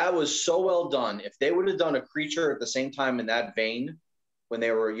 That was so well done. If they would have done a creature at the same time in that vein, when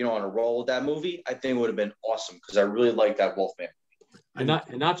they were, on a roll with that movie, I think it would have been awesome because I really like that Wolfman. And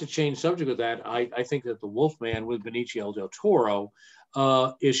not to change subject with that, I think that the Wolfman with Benicio del Toro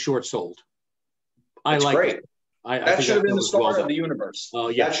is short-sold. That's great. It. That should have been the start of the universe.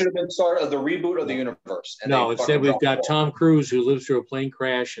 That should have been the start of the reboot of the universe. And instead we've got Tom Cruise who lives through a plane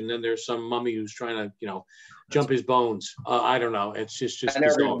crash, and then there's some mummy who's trying to, jump his bones. I don't know. It's just. I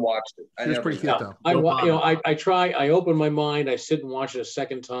never even watched it. It's pretty cute though. I try. I open my mind. I sit and watch it a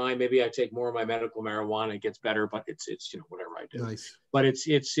second time. Maybe I take more of my medical marijuana. It gets better, but it's whatever I do. Nice. But it's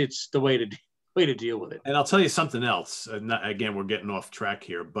the way to deal with it. And I'll tell you something else. Again, we're getting off track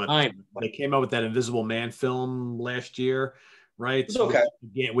here, but they came out with that Invisible Man film last year, right? It's okay.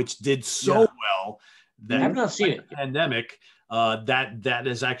 Which did so well that I've not seen it. Pandemic. That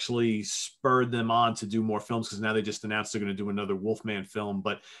has actually spurred them on to do more films because now they just announced they're going to do another Wolfman film.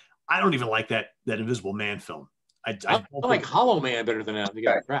 But I don't even like that Invisible Man film. I like Hollow Man better than that.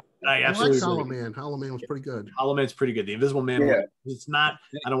 I absolutely like Hollow Man. Hollow Man was pretty good. Hollow Man's pretty good. The Invisible Man, it's not.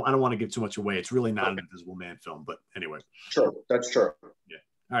 I don't want to give too much away. It's really not an Invisible Man film. But anyway, sure, that's true. Yeah.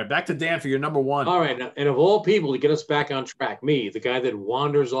 All right, back to Dan for your number 1. All right, and of all people to get us back on track, me, the guy that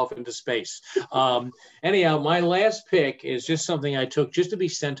wanders off into space. Anyhow, my last pick is just something I took just to be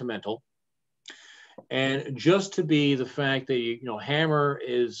sentimental, and just to be the fact that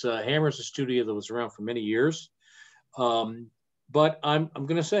Hammer's a studio that was around for many years. But I'm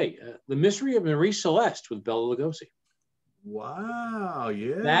going to say The Mystery of Marie Celeste with Bela Lugosi. Wow,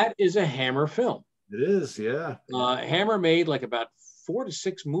 yeah. That is a Hammer film. It is, yeah. Hammer made like about 4 to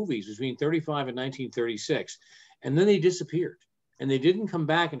 6 movies between 1935 and 1936. And then they disappeared. And they didn't come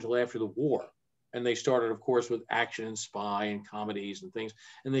back until after the war. And they started, of course, with action and spy and comedies and things.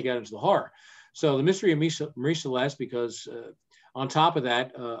 And they got into the horror. So The Mystery of Marie Celeste, because on top of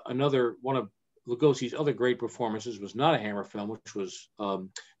that, another one of Lugosi's other great performances was not a Hammer film, which was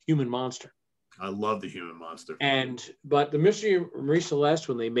Human Monster. I love the Human Monster. But The Mystery of Marie Celeste,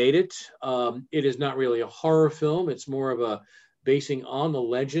 when they made it, it is not really a horror film. It's more of a basing on the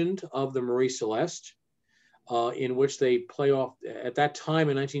legend of the Marie Celeste, in which they play off. At that time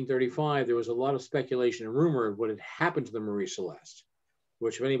in 1935, there was a lot of speculation and rumor of what had happened to the Marie Celeste,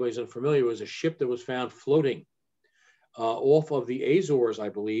 which, if anybody's unfamiliar, was a ship that was found floating off of the Azores, I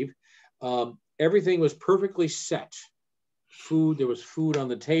believe. Everything was perfectly set. There was food on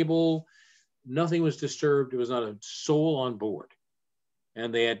the table. Nothing was disturbed. There was not a soul on board.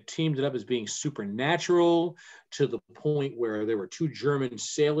 And they had teamed it up as being supernatural to the point where there were 2 German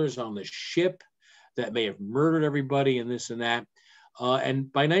sailors on the ship that may have murdered everybody and this and that.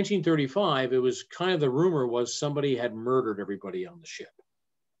 And by 1935, it was kind of the rumor was somebody had murdered everybody on the ship.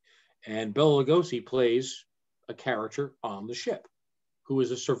 And Bela Lugosi plays a character on the ship who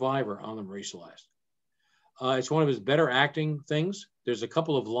is a survivor on the Marie Celeste. It's one of his better acting things. There's a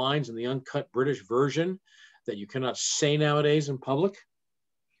couple of lines in the uncut British version that you cannot say nowadays in public.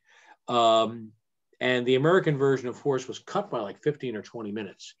 And the American version, of course, was cut by like 15 or 20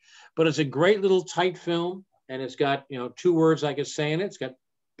 minutes. But it's a great little tight film, and it's got, you know, 2 words I could say in it. It's got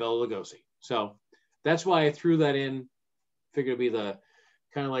Bela Lugosi. So that's why I threw that in. Figured it'd be the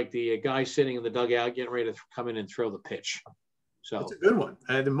kind of like the guy sitting in the dugout getting ready to come in and throw the pitch. So it's a good one.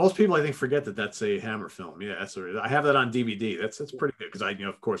 And most people, I think, forget that that's a Hammer film. Yeah, I have that on DVD. That's pretty good because I, you know,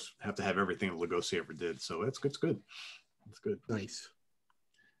 of course, have to have everything that Lugosi ever did. So it's good. It's good. Nice.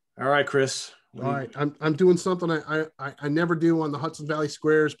 All right, Chris. All right, I'm doing something I never do on the Hudson Valley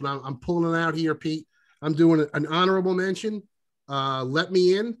Squares, but I'm pulling it out here, Pete. I'm doing an honorable mention. Let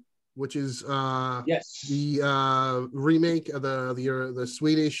Me In, which is yes, the remake of the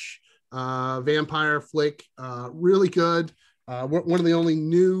Swedish vampire flick. Really good. One of the only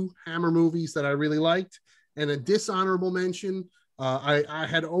new Hammer movies that I really liked. And a dishonorable mention. I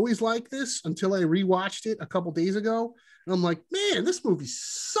had always liked this until I rewatched it a couple days ago, and I'm like, man, this movie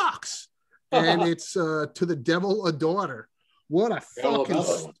sucks. And it's To the Devil a Daughter. What a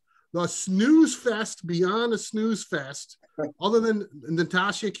fucking the snooze fest beyond a snooze fest. Other than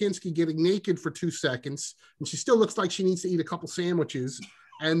Natasha Kinski getting naked for 2 seconds, and she still looks like she needs to eat a couple sandwiches.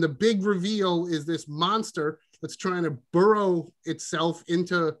 And the big reveal is this monster that's trying to burrow itself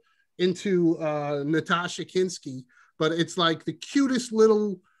into Natasha Kinski. But it's like the cutest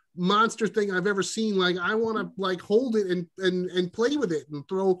little monster thing I've ever seen. Like, I want to like hold it and play with it and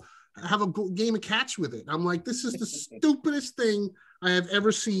have a game of catch with it. I'm like, this is the stupidest thing I have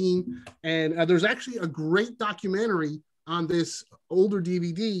ever seen. And there's actually a great documentary on this older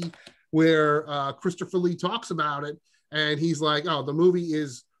DVD where Christopher Lee talks about it. And he's like, oh, the movie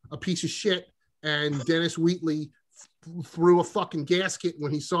is a piece of shit. And Dennis Wheatley threw a fucking gasket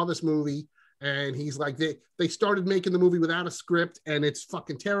when he saw this movie. And he's like, they started making the movie without a script, and it's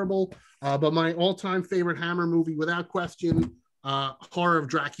fucking terrible. But my all-time favorite Hammer movie, without question, Horror of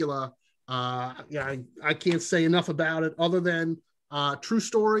Dracula. Yeah, I can't say enough about it other than true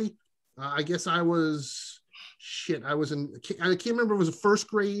story. I guess I was I can't remember if it was a first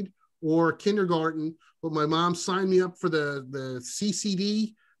grade or kindergarten, but my mom signed me up for the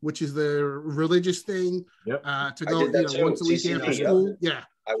CCD, which is the religious thing, to go once a week after school. Yeah.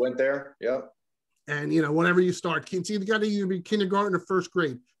 I went there. Yeah. And, whenever you start, it's either got to either be kindergarten or first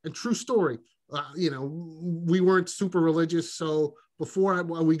grade. And true story, we weren't super religious. So before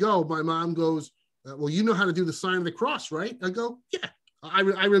we go, my mom goes, well, you know how to do the sign of the cross, right? I go, yeah. I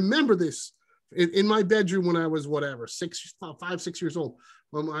remember this in my bedroom when I was 5, 6 years old.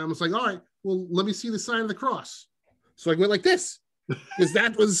 I was like, all right, well, let me see the sign of the cross. So I went like this, because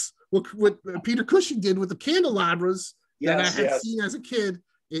that was what Peter Cushing did with the candelabras that I had seen as a kid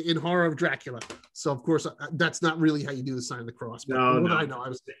in Horror of Dracula. So of course that's not really how you do the sign of the cross. But no. I know? I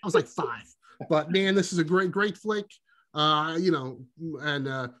was like 5. But man, this is a great flick. And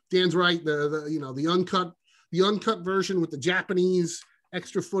Dan's right. The uncut version with the Japanese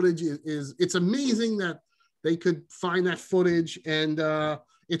extra footage is it's amazing that they could find that footage, and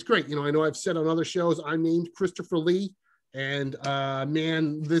it's great. I know I've said on other shows I'm named Christopher Lee. And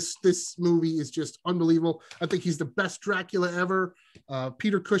man, this movie is just unbelievable. I think he's the best Dracula ever.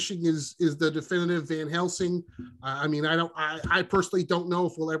 Peter Cushing is the definitive Van Helsing. I personally don't know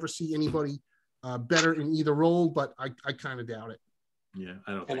if we'll ever see anybody better in either role, but I kind of doubt it. Yeah,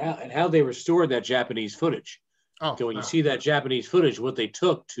 I don't. And how they restored that Japanese footage. So when you see that Japanese footage, what they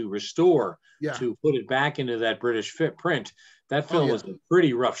took to restore to put it back into that British print, that film was in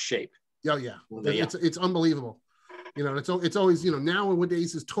pretty rough shape. Yeah. It's unbelievable. It's always,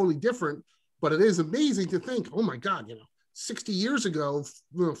 nowadays is totally different, but it is amazing to think, oh my God, 60 years ago,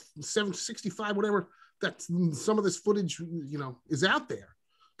 65, whatever, that some of this footage, is out there.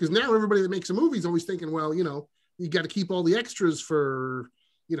 Because now everybody that makes a movie is always thinking, well, you got to keep all the extras for,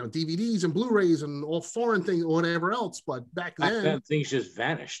 DVDs and Blu-rays and all foreign things or whatever else. But back then things just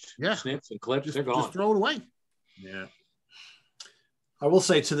vanished. Yeah. Snips and clips, they're gone. Just throw it away. Yeah. I will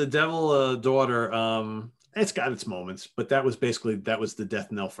say To the Devil Daughter, it's got its moments, but that was the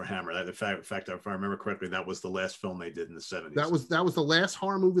death knell for Hammer. In fact, if I remember correctly, that was the last film they did in the 70s. That was the last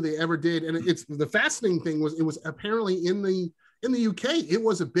horror movie they ever did, and it's the fascinating thing was it was apparently in the UK it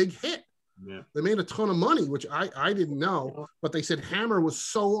was a big hit. Yeah, they made a ton of money, which I didn't know, but they said Hammer was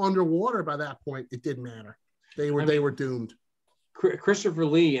so underwater by that point it didn't matter. They were doomed. Christopher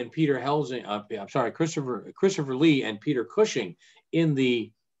Lee and Peter Helsing. Christopher Lee and Peter Cushing in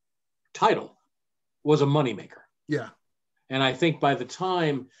the title was a moneymaker. Yeah. And I think by the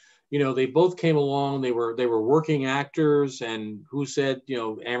time you know, they both came along. They were working actors, and who said, you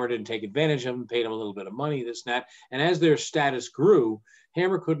know, Hammer didn't take advantage of them, paid them a little bit of money, this and that. And as their status grew,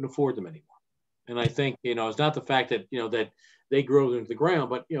 Hammer couldn't afford them anymore. And I think, you know, it's not the fact that, you know, that they drove them to the ground,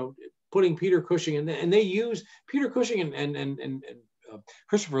 but, you know, putting Peter Cushing in, and they used Peter Cushing and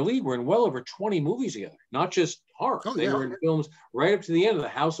Christopher Lee were in well over 20 movies together, not just horror. They were in films right up to the end of The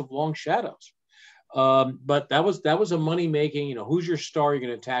House of Long Shadows. But that was a money making, you know, who's your star you're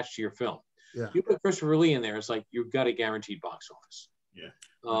going to attach to your film? Yeah. You put Christopher Lee in there, it's like you've got a guaranteed box office. Yeah.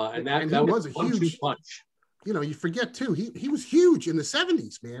 And that was a huge punch. You know, you forget too, he was huge in the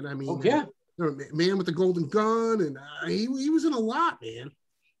 70s, man. I mean, Man with the Golden Gun, and he was in a lot, man.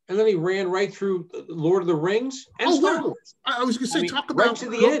 And then he ran right through Lord of the Rings and Star Wars. I was going to say, talk about right to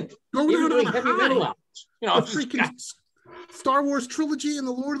the end. Going out on a heavy metal albums. You know, the freaking Star Wars trilogy and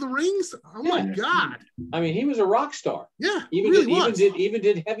the Lord of the Rings. Oh my God! I mean, he was a rock star. Yeah, even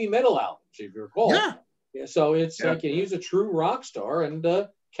did heavy metal albums, if you recall. Yeah. So it's like he was a true rock star and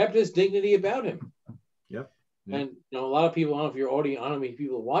kept his dignity about him. Yep. And you know, a lot of people, I don't know if your audience, I don't know how many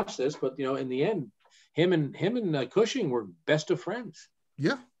people watch this, but you know, in the end, him and Cushing were best of friends.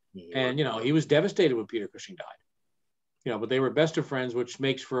 Yeah. And you know, he was devastated when Peter Cushing died. You know, but they were best of friends, which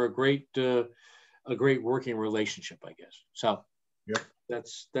makes for a great working relationship, I guess. So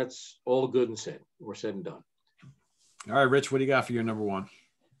that's all good and said and done. All right, Rich, what do you got for your number one?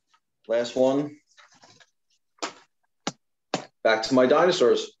 Last one. Back to my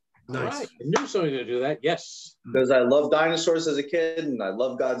dinosaurs. Nice. All right. I knew somebody to do that. Yes. Because I love dinosaurs as a kid, and I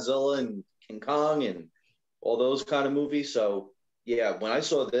love Godzilla and King Kong and all those kind of movies. So yeah, when I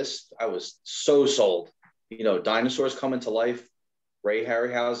saw this, I was so sold. You know, dinosaurs coming to life. Ray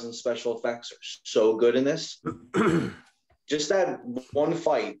Harryhausen's special effects are so good in this. Just that one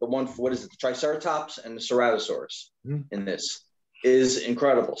fight, what is it, the Triceratops and the Ceratosaurus in this is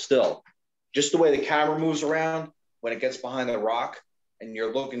incredible still. Just the way the camera moves around when it gets behind the rock and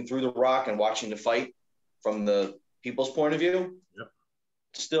you're looking through the rock and watching the fight from the people's point of view,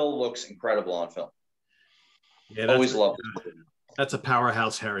 still looks incredible on film. Yeah, always loved it. That's a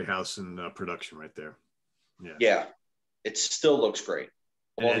powerhouse Harryhausen production right there. Yeah. It still looks great.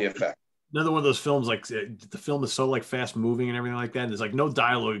 All the effects. Another one of those films, like the film is so like fast moving and everything like that. And there's like no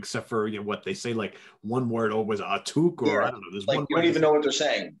dialogue except for what they say, like one word. Oh, was it Atuk or I don't know. There's like one you don't even know what they're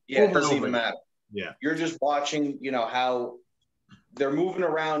saying. Yeah, it doesn't even matter. Yeah, you're just watching. You know how they're moving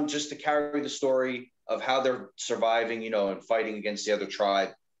around just to carry the story of how they're surviving. You know, and fighting against the other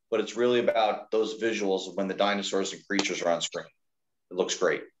tribe. But it's really about those visuals of when the dinosaurs and creatures are on screen. It looks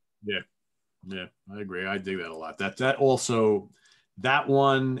great. Yeah, I agree. I dig that a lot. That also, that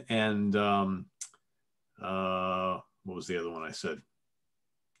one and what was the other one I said?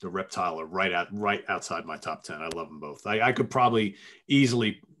 The Reptile are right outside my top 10. I love them both. I could probably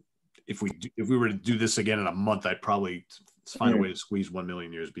easily, if we were to do this again in a month, I'd probably find a way to squeeze 1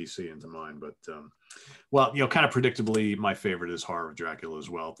 million years BC into mine. But well, kind of predictably, my favorite is Horror of Dracula as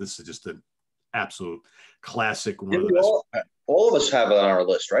well. This is just an absolute classic. One of the best. All of us have it on our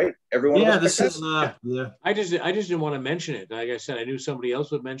list, right? Everyone. Yeah, this is. I just didn't want to mention it. Like I said, I knew somebody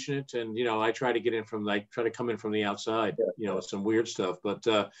else would mention it, and I try to come in from the outside, with some weird stuff. But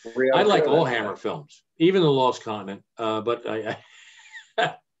I like all Hammer films, even The Lost Continent. But well,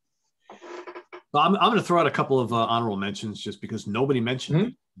 I'm going to throw out a couple of honorable mentions just because nobody mentioned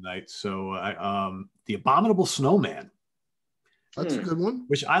it tonight. So, The Abominable Snowman. That's a good one.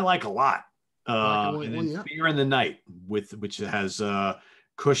 Which I like a lot. And then Fear in the Night, which has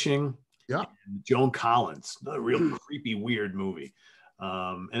Cushing, and Joan Collins, another real creepy, weird movie.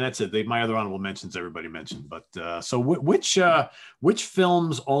 And that's it. My other honorable mentions everybody mentioned. But so which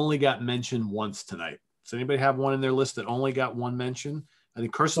films only got mentioned once tonight? Does anybody have one in their list that only got one mention? I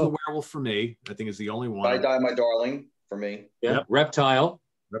think Curse of the Werewolf for me, I think is the only one. I Die, My Darling for me. Yeah. Yep. Reptile.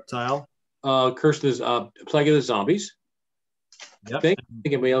 Curse of Plague of the Zombies. Yep. I think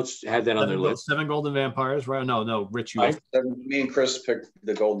anybody else had that on their list. 7 Golden Vampires, right? No, Rich, you. Me and Chris picked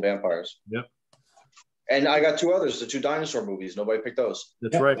the Golden Vampires. Yep. And I got 2 others, the 2 dinosaur movies. Nobody picked those.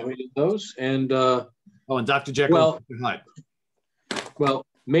 That's right. We did those, and and Dr. Jekyll and Hyde. Well,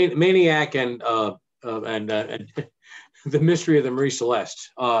 Maniac and The Mystery of the Marie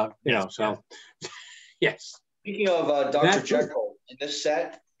Celeste. So yes. Speaking of Dr. Jekyll, in this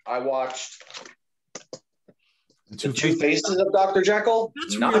set, I watched The Two Faces of Dr. Jekyll.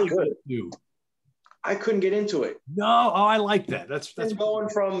 That's not really good. I couldn't get into it. No, I like that. That's going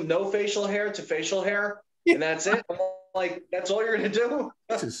from no facial hair to facial hair, and that's it. I'm like, that's all you're gonna do?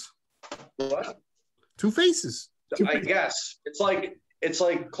 Faces. What? 2 faces. I guess it's like It's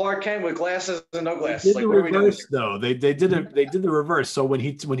like Clark Kent with glasses and no They glasses. did Like, the what are we doing? reverse though. They did it. They did the reverse. So when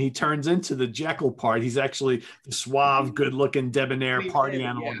he turns into the Jekyll part, he's actually the suave, good-looking, debonair party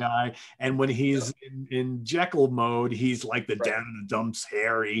animal guy. And when he's in Jekyll mode, he's like the down in the dumps,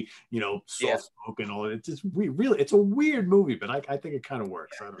 hairy, soft spoken. All it's just it's a weird movie, but I think it kind of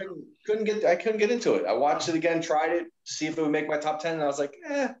works. I don't know. I couldn't get into it. I watched it again, tried it, see if it would make my top 10, and I was like,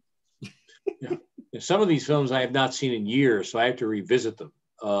 eh. Yeah. Some of these films I have not seen in years, so I have to revisit them.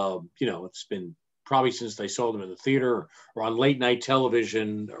 It's been probably since they sold them in the theater or on late night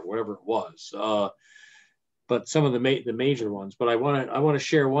television or whatever it was. But some of the major ones. But I want to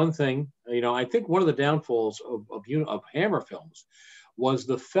share one thing. I think one of the downfalls of Hammer films was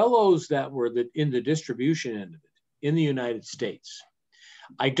the fellows that were in the distribution end of it in the United States.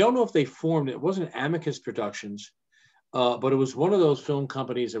 I don't know if they formed. It wasn't Amicus Productions. But it was one of those film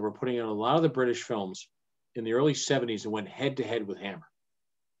companies that were putting out a lot of the British films in the early 70s and went head to head with Hammer.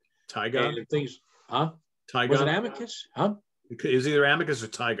 Tygon? And things, huh? Tygon? Was it Amicus? Huh? It was either Amicus or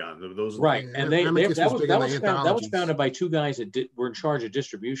Tygon. Those right. Yeah, And that was founded by two guys that were in charge of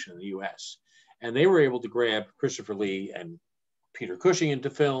distribution in the US. And they were able to grab Christopher Lee and Peter Cushing into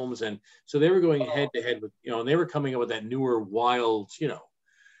films. And so they were going head to head with, and they were coming up with that newer, wild,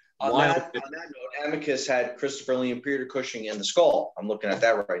 On that note, Amicus had Christopher Lee and Peter Cushing in The Skull. I'm looking at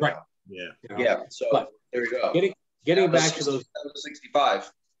that right now. Yeah. So there you go. Getting back to those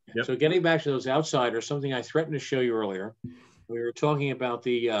 65. Yep. So getting back to those outsiders, something I threatened to show you earlier, we were talking about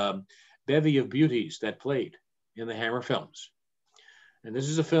the bevy of beauties that played in the Hammer films. And this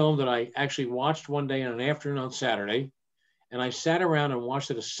is a film that I actually watched one day on an afternoon on Saturday, and I sat around and watched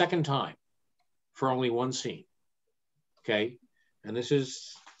it a second time for only one scene. Okay. And this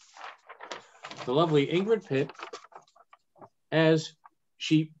is the lovely Ingrid Pitt as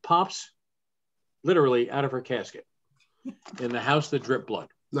she pops literally out of her casket in The House That Dripped Blood.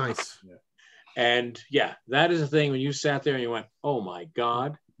 Nice. And that is a thing when you sat there and you went, oh my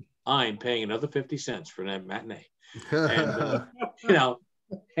God, I'm paying another 50 cents for that matinee. And,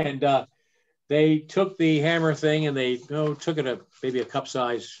 they took the Hammer thing and they took it maybe a cup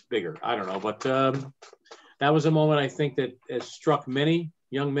size bigger. I don't know. But that was a moment I think that has struck many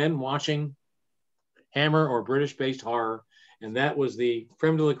young men watching Hammer or British-based horror, and that was the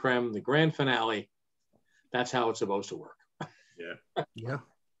creme de la creme, the grand finale. That's how it's supposed to work. Yeah.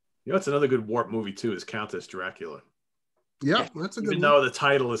 It's another good Warp movie too is Countess Dracula. Yeah, that's a good one. Even though the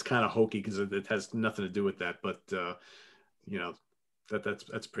title is kind of hokey because it has nothing to do with that, but that's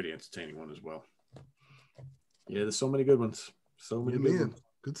a pretty entertaining one as well. Yeah, there's so many good ones. So many good ones.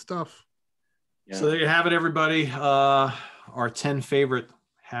 Good stuff. Yeah. So there you have it, everybody. Our 10 favorite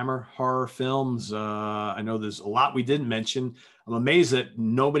Hammer horror films. I know there's a lot we didn't mention. I'm amazed that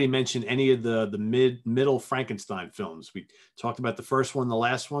nobody mentioned any of the middle Frankenstein films. We talked about the first one, the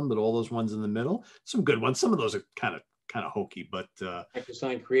last one, but all those ones in the middle, some good ones. Some of those are kind of hokey, but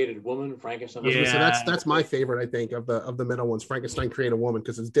Frankenstein created woman. Frankenstein. Yeah, so that's my favorite. I think of the middle ones. Frankenstein created a woman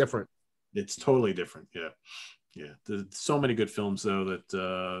because it's different. It's totally different. Yeah. There's so many good films though that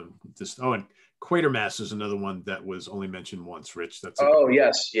and Quatermass is another one that was only mentioned once. Rich, that's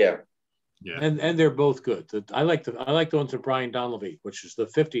yes, yeah. And they're both good. I like the ones with Brian Donlevy, which is the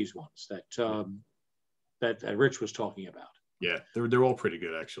 50s ones that Rich was talking about. Yeah, they're all pretty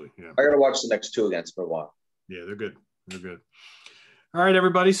good actually. Yeah, I gotta watch the next two again. It's been a while. Yeah, they're good. All right,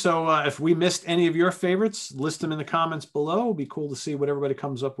 everybody. So if we missed any of your favorites, list them in the comments below. It'll be cool to see what everybody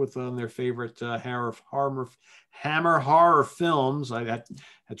comes up with on their favorite Hammer horror films. I had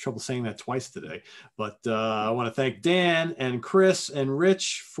trouble saying that twice today, but I want to thank Dan and Chris and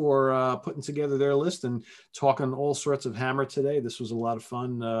Rich for putting together their list and talking all sorts of Hammer today. This was a lot of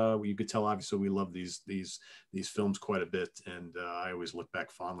fun. You could tell, obviously, we love these films quite a bit, and I always look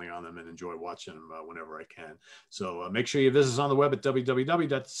back fondly on them and enjoy watching them whenever I can. So make sure you visit us on the web at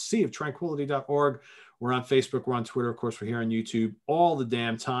www.seaoftranquility.org. We're on Facebook. We're on Twitter. Of course, we're here on YouTube all the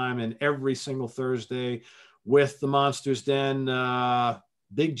damn time and every single Thursday with the Monsters Den.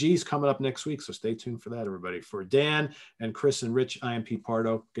 Big G's coming up next week, so stay tuned for that, everybody. For Dan and Chris and Rich, I am Pete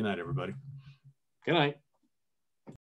Pardo. Good night, everybody. Good night.